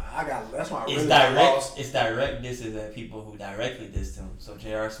 Smith. That's why I really lost. It's direct disses at people who directly dissed him. So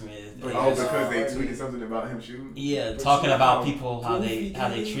J.R. Smith. Because they tweeted something about him shooting. Yeah, talking about people how they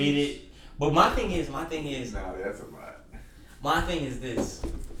treat it. But my thing is. Nah, that's a lot. My thing is this.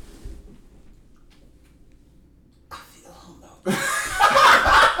 I feel humble.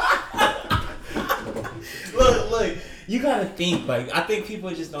 Look, you gotta think, like, I think people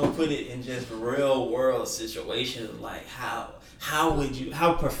just don't put it in just real world situations, like how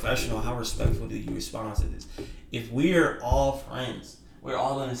professional, how respectful do you respond to this? If we're all friends, we're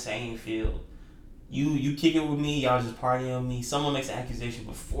all in the same field, you kick it with me, y'all just partying with me, someone makes an accusation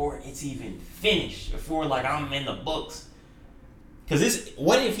before it's even finished, before like I'm in the books. Cause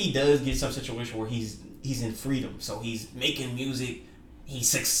what if he does get some situation where he's in freedom, so he's making music, he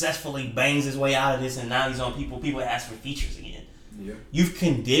successfully bangs his way out of this, and now he's on people ask for features again. Yeah. You've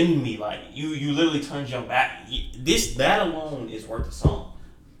condemned me, like you literally turned your back. That alone is worth a song.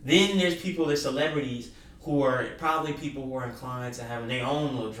 Then there's celebrities who are probably people who are inclined to having their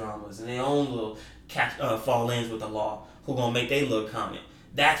own little dramas and their own little fall-ins with the law, who gonna make their little comment.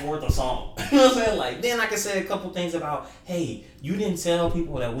 That's worth a song. You know what I'm saying? Like, then I can say a couple things about, hey, you didn't tell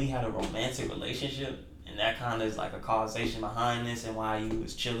people that we had a romantic relationship, and that kind of is like a causation behind this, and why you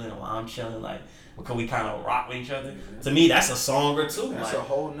was chilling and why I'm chilling, like, because we kind of rock with each other. Mm-hmm. To me, that's a song or two. That's like, a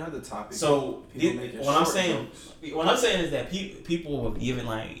whole nother topic. So what I'm saying is that people were given,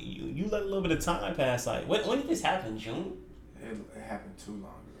 like, you let a little bit of time pass. Like, when did this happen? June? It happened too long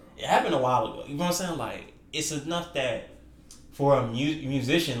ago. It happened a while ago. You know what I'm saying? Like, it's enough that for a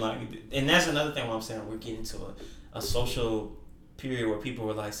musician, like, and that's another thing. What I'm saying, we're getting to a social period where people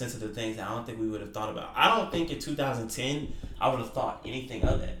were like sensitive things that I don't think we would have thought about. I don't think in 2010 I would have thought anything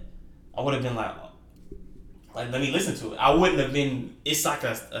of that. I would have been like let me listen to it. I wouldn't have been. It's like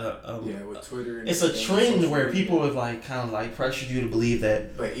with Twitter. And it's a trend where people have like kind of like pressured you to believe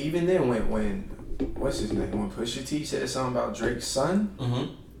that. But even then, when what's his name? When Pusha T said something about Drake's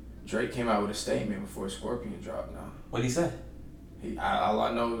son, Drake came out with a statement before Scorpion dropped. Now, what did he say? All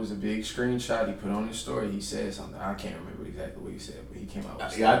I know, it was a big screenshot he put on his story. He said something. I can't remember exactly what he said, but he came out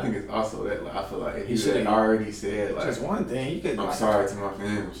with I think it's also that, like, I feel like he should have already said, like, just one thing. He could. I'm sorry to my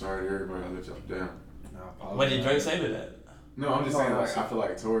fans. I'm sorry to everybody. I let y'all down. What did Drake say to that? No, I'm just saying, like, I feel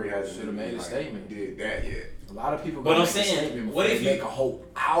like Tory should have made a statement. Did that yet? A lot of people. But I'm saying, what if you make a whole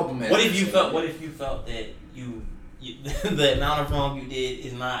album? What if you felt that you the amount of wrong you did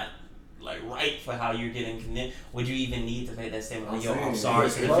is not like right for how you're getting condemned? Would you even need to make that statement? Like, yo, saying, I'm sorry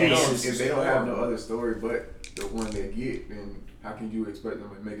to the fans. If they don't have no other story but the one they get, then how can you expect them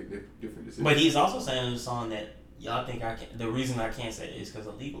to make a different decision? But he's also saying in the song that y'all think I can. The reason I can't say it is because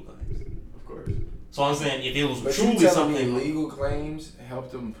of legal claims. Of course. So I'm saying if it was But truly you telling something, me legal claims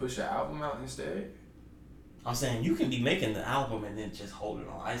helped them push an album out instead? I'm saying you can be making the album and then just hold it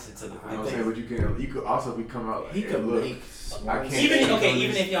on ice until the. I know what I'm saying, but you could also be coming out like, He hey, could look, make. I can't.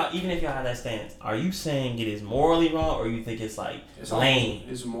 Even if y'all have that stance, are you saying it is morally wrong, or you think it's like lame?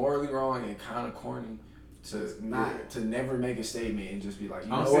 It's morally wrong and kind of corny to never make a statement and just be like,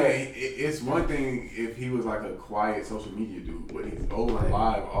 you know what? It's one thing if he was like a quiet social media dude, but he's over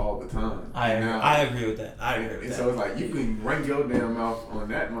live all the time. I agree with that. And so it's like you can run your damn mouth on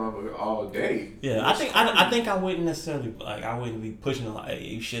that motherfucker all day. Yeah, I think I wouldn't necessarily like. I wouldn't be pushing it like, hey,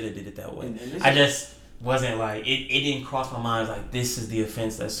 you should have did it that way. And I just wasn't like it didn't cross my mind like this is the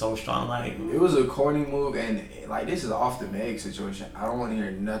offense that's so strong. Like it was a corny move, and like this is off the Meg situation. I don't want to hear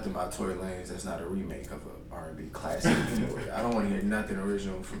nothing about Tory Lanez that's not a remake of a R&B classic anyway. I don't want to hear nothing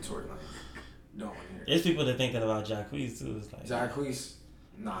original from Tory Lanez. Don't want to hear. There's people that think that about Jacquees too. It's like Jacquees,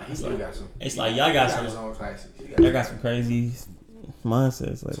 nah, he still got some. It's like y'all got his some. own classics. Y'all got some crazy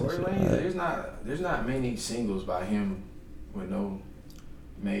mindsets. Like Tory Lanez, there's not many singles by him with no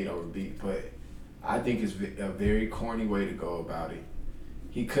made over beat, but I think it's a very corny way to go about it.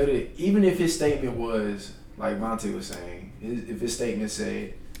 He could have, even if his statement was, like Vontae was saying, if his statement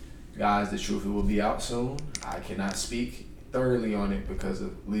said, guys, the truth will be out soon, I cannot speak thoroughly on it because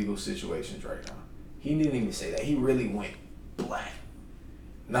of legal situations right now. He didn't even say that. He really went black.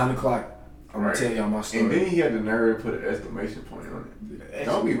 9 o'clock, I'm going to tell y'all my story. And then he had the nerve to put an exclamation point on it.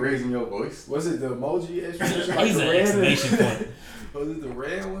 Don't be raising your voice. Was it the emoji exclamation? He's an exclamation point. Was it the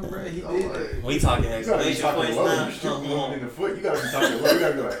red one, bro? He did. We talking exclamation points now. You shoot one in the foot. You gotta be talking low. You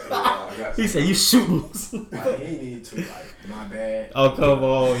gotta be like, I got He said you shooting. Like, he need to, like, my bad. Oh come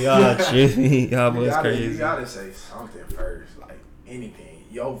on, y'all tripping. Y'all boys crazy. You gotta say something first, like anything.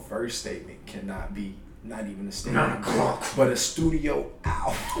 Your first statement cannot be not even a statement, but a studio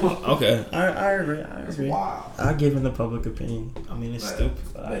album. Okay, I agree. It's wild. I give him the public opinion. I mean, it's stupid.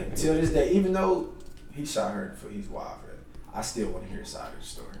 But till this day, even though he shot her in the foot, he's wild for that. I still want to hear his side of the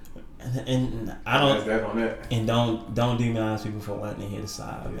story. And I don't. That on that. And don't demonize people for wanting to hear the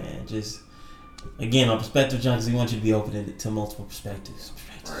side, man. Just again, on Perspective Junkies, we want you to be open to multiple perspectives.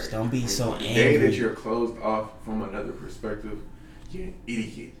 Right. Don't be so angry. The day that you're closed off from another perspective, you're an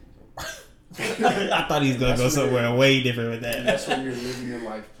idiot. I thought he was gonna go somewhere way different with that. That's when you're living your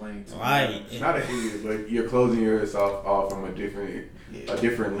life playing. Right. Not an idiot, but you're closing yourself off from a different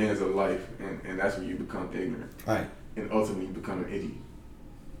lens of life, and that's when you become ignorant. Right. And ultimately you become an idiot.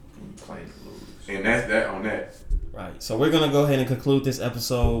 You playing to lose. And that's that on that. Right. So we're gonna go ahead and conclude this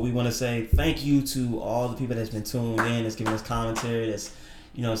episode. We want to say thank you to all the people that's been tuned in, that's giving us commentary, that's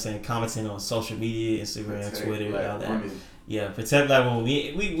commenting on social media, Instagram, Twitter, all that. Women. Yeah, protect black women.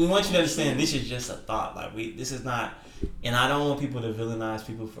 We want you to understand this is just a thought. Like this is not, and I don't want people to villainize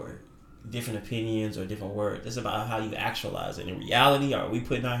people for different opinions or different words. It's about how you actualize it. In reality, are we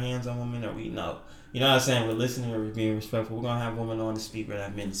putting our hands on women or we no? You know what I'm saying? We're listening, we're being respectful. We're gonna have women on to speak, we're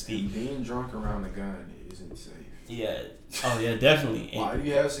not men to speak. Being drunk around a gun isn't safe. Yeah. Oh yeah, definitely. Why do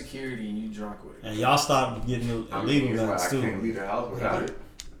you have security and you drunk with it? And y'all stop getting illegal guns too. I can't leave the house without it.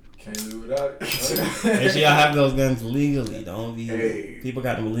 Can't live without it. Make sure y'all have those guns legally. Don't be. Hey, people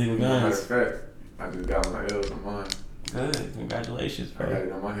got them illegal matter guns. of fact, I just got my L's on mine. Good. Congratulations, bro. I got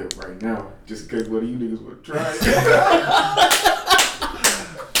it on my hip right now. Just in case one of you niggas would try it.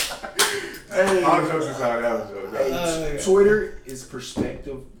 Hey, all jokes aside, that was a joke. Hey, Twitter is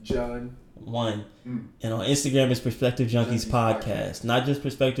Perspective John 1. And on Instagram it's Perspective Junkies Podcast. Not just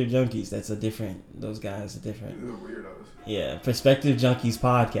Perspective Junkies. That's a different. Those guys are different. They're weirdos. Yeah, Perspective Junkies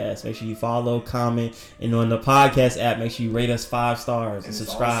Podcast. Make sure you follow, comment, and on the podcast app, make sure you rate us 5 stars and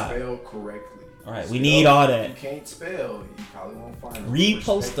subscribe. It's all spelled correctly. All right, we need all that. If you can't spell, you probably won't find it.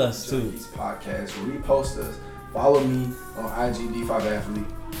 Repost us too. Podcast. Repost us. Follow me on IG D5Athlete,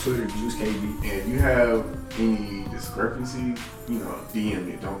 Twitter JuiceKB. And if you have any discrepancies, DM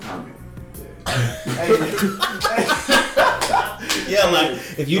it. Don't comment. Yeah, like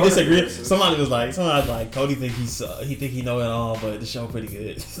if you disagree, somebody was like, Cody think he know it all, but the show pretty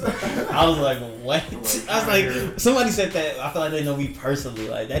good. I was like, what? I was like, somebody said that. I feel like they know me personally.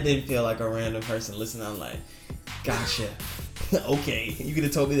 Like that didn't feel like a random person listening. I'm like, gotcha. Okay, you could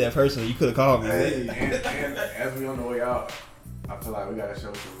have told me that personally. You could have called me. Hey, and as we on the way out, I feel like we gotta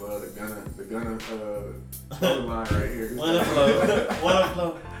show some love. The Gunna line right here. One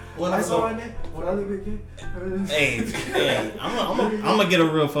upload. When I saw it, when I look again. Hey, I'm gonna get a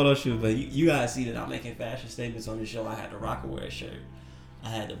real photo shoot, but you guys see that I'm making fashion statements on the show. I had the Rockaware shirt. I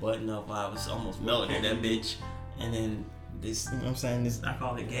had the button up. I was almost melting that bitch. And then this, you know what I'm saying? This, I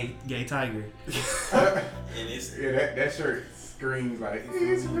call it gay tiger. And it's that shirt screams like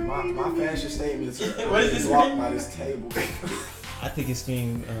My fashion statements are What is this blocked name? by this table. I think it's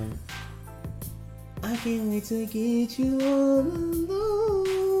scream. I can't wait to get you all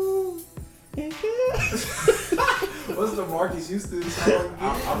alone. What's the Marcus Houston song?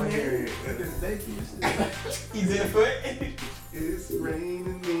 I'm hearing it. Thank you. He's in foot. It's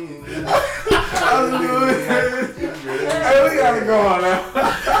raining men. Hey, we gotta go on now.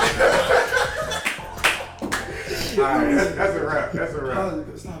 Alright, that's a wrap. That's a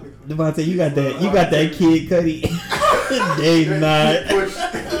wrap. Stop it. Devontae, you got that Kid Cudi. They not.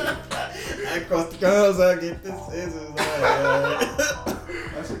 I cross the girls, I get the scissors.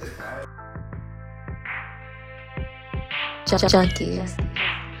 That's a Junkies.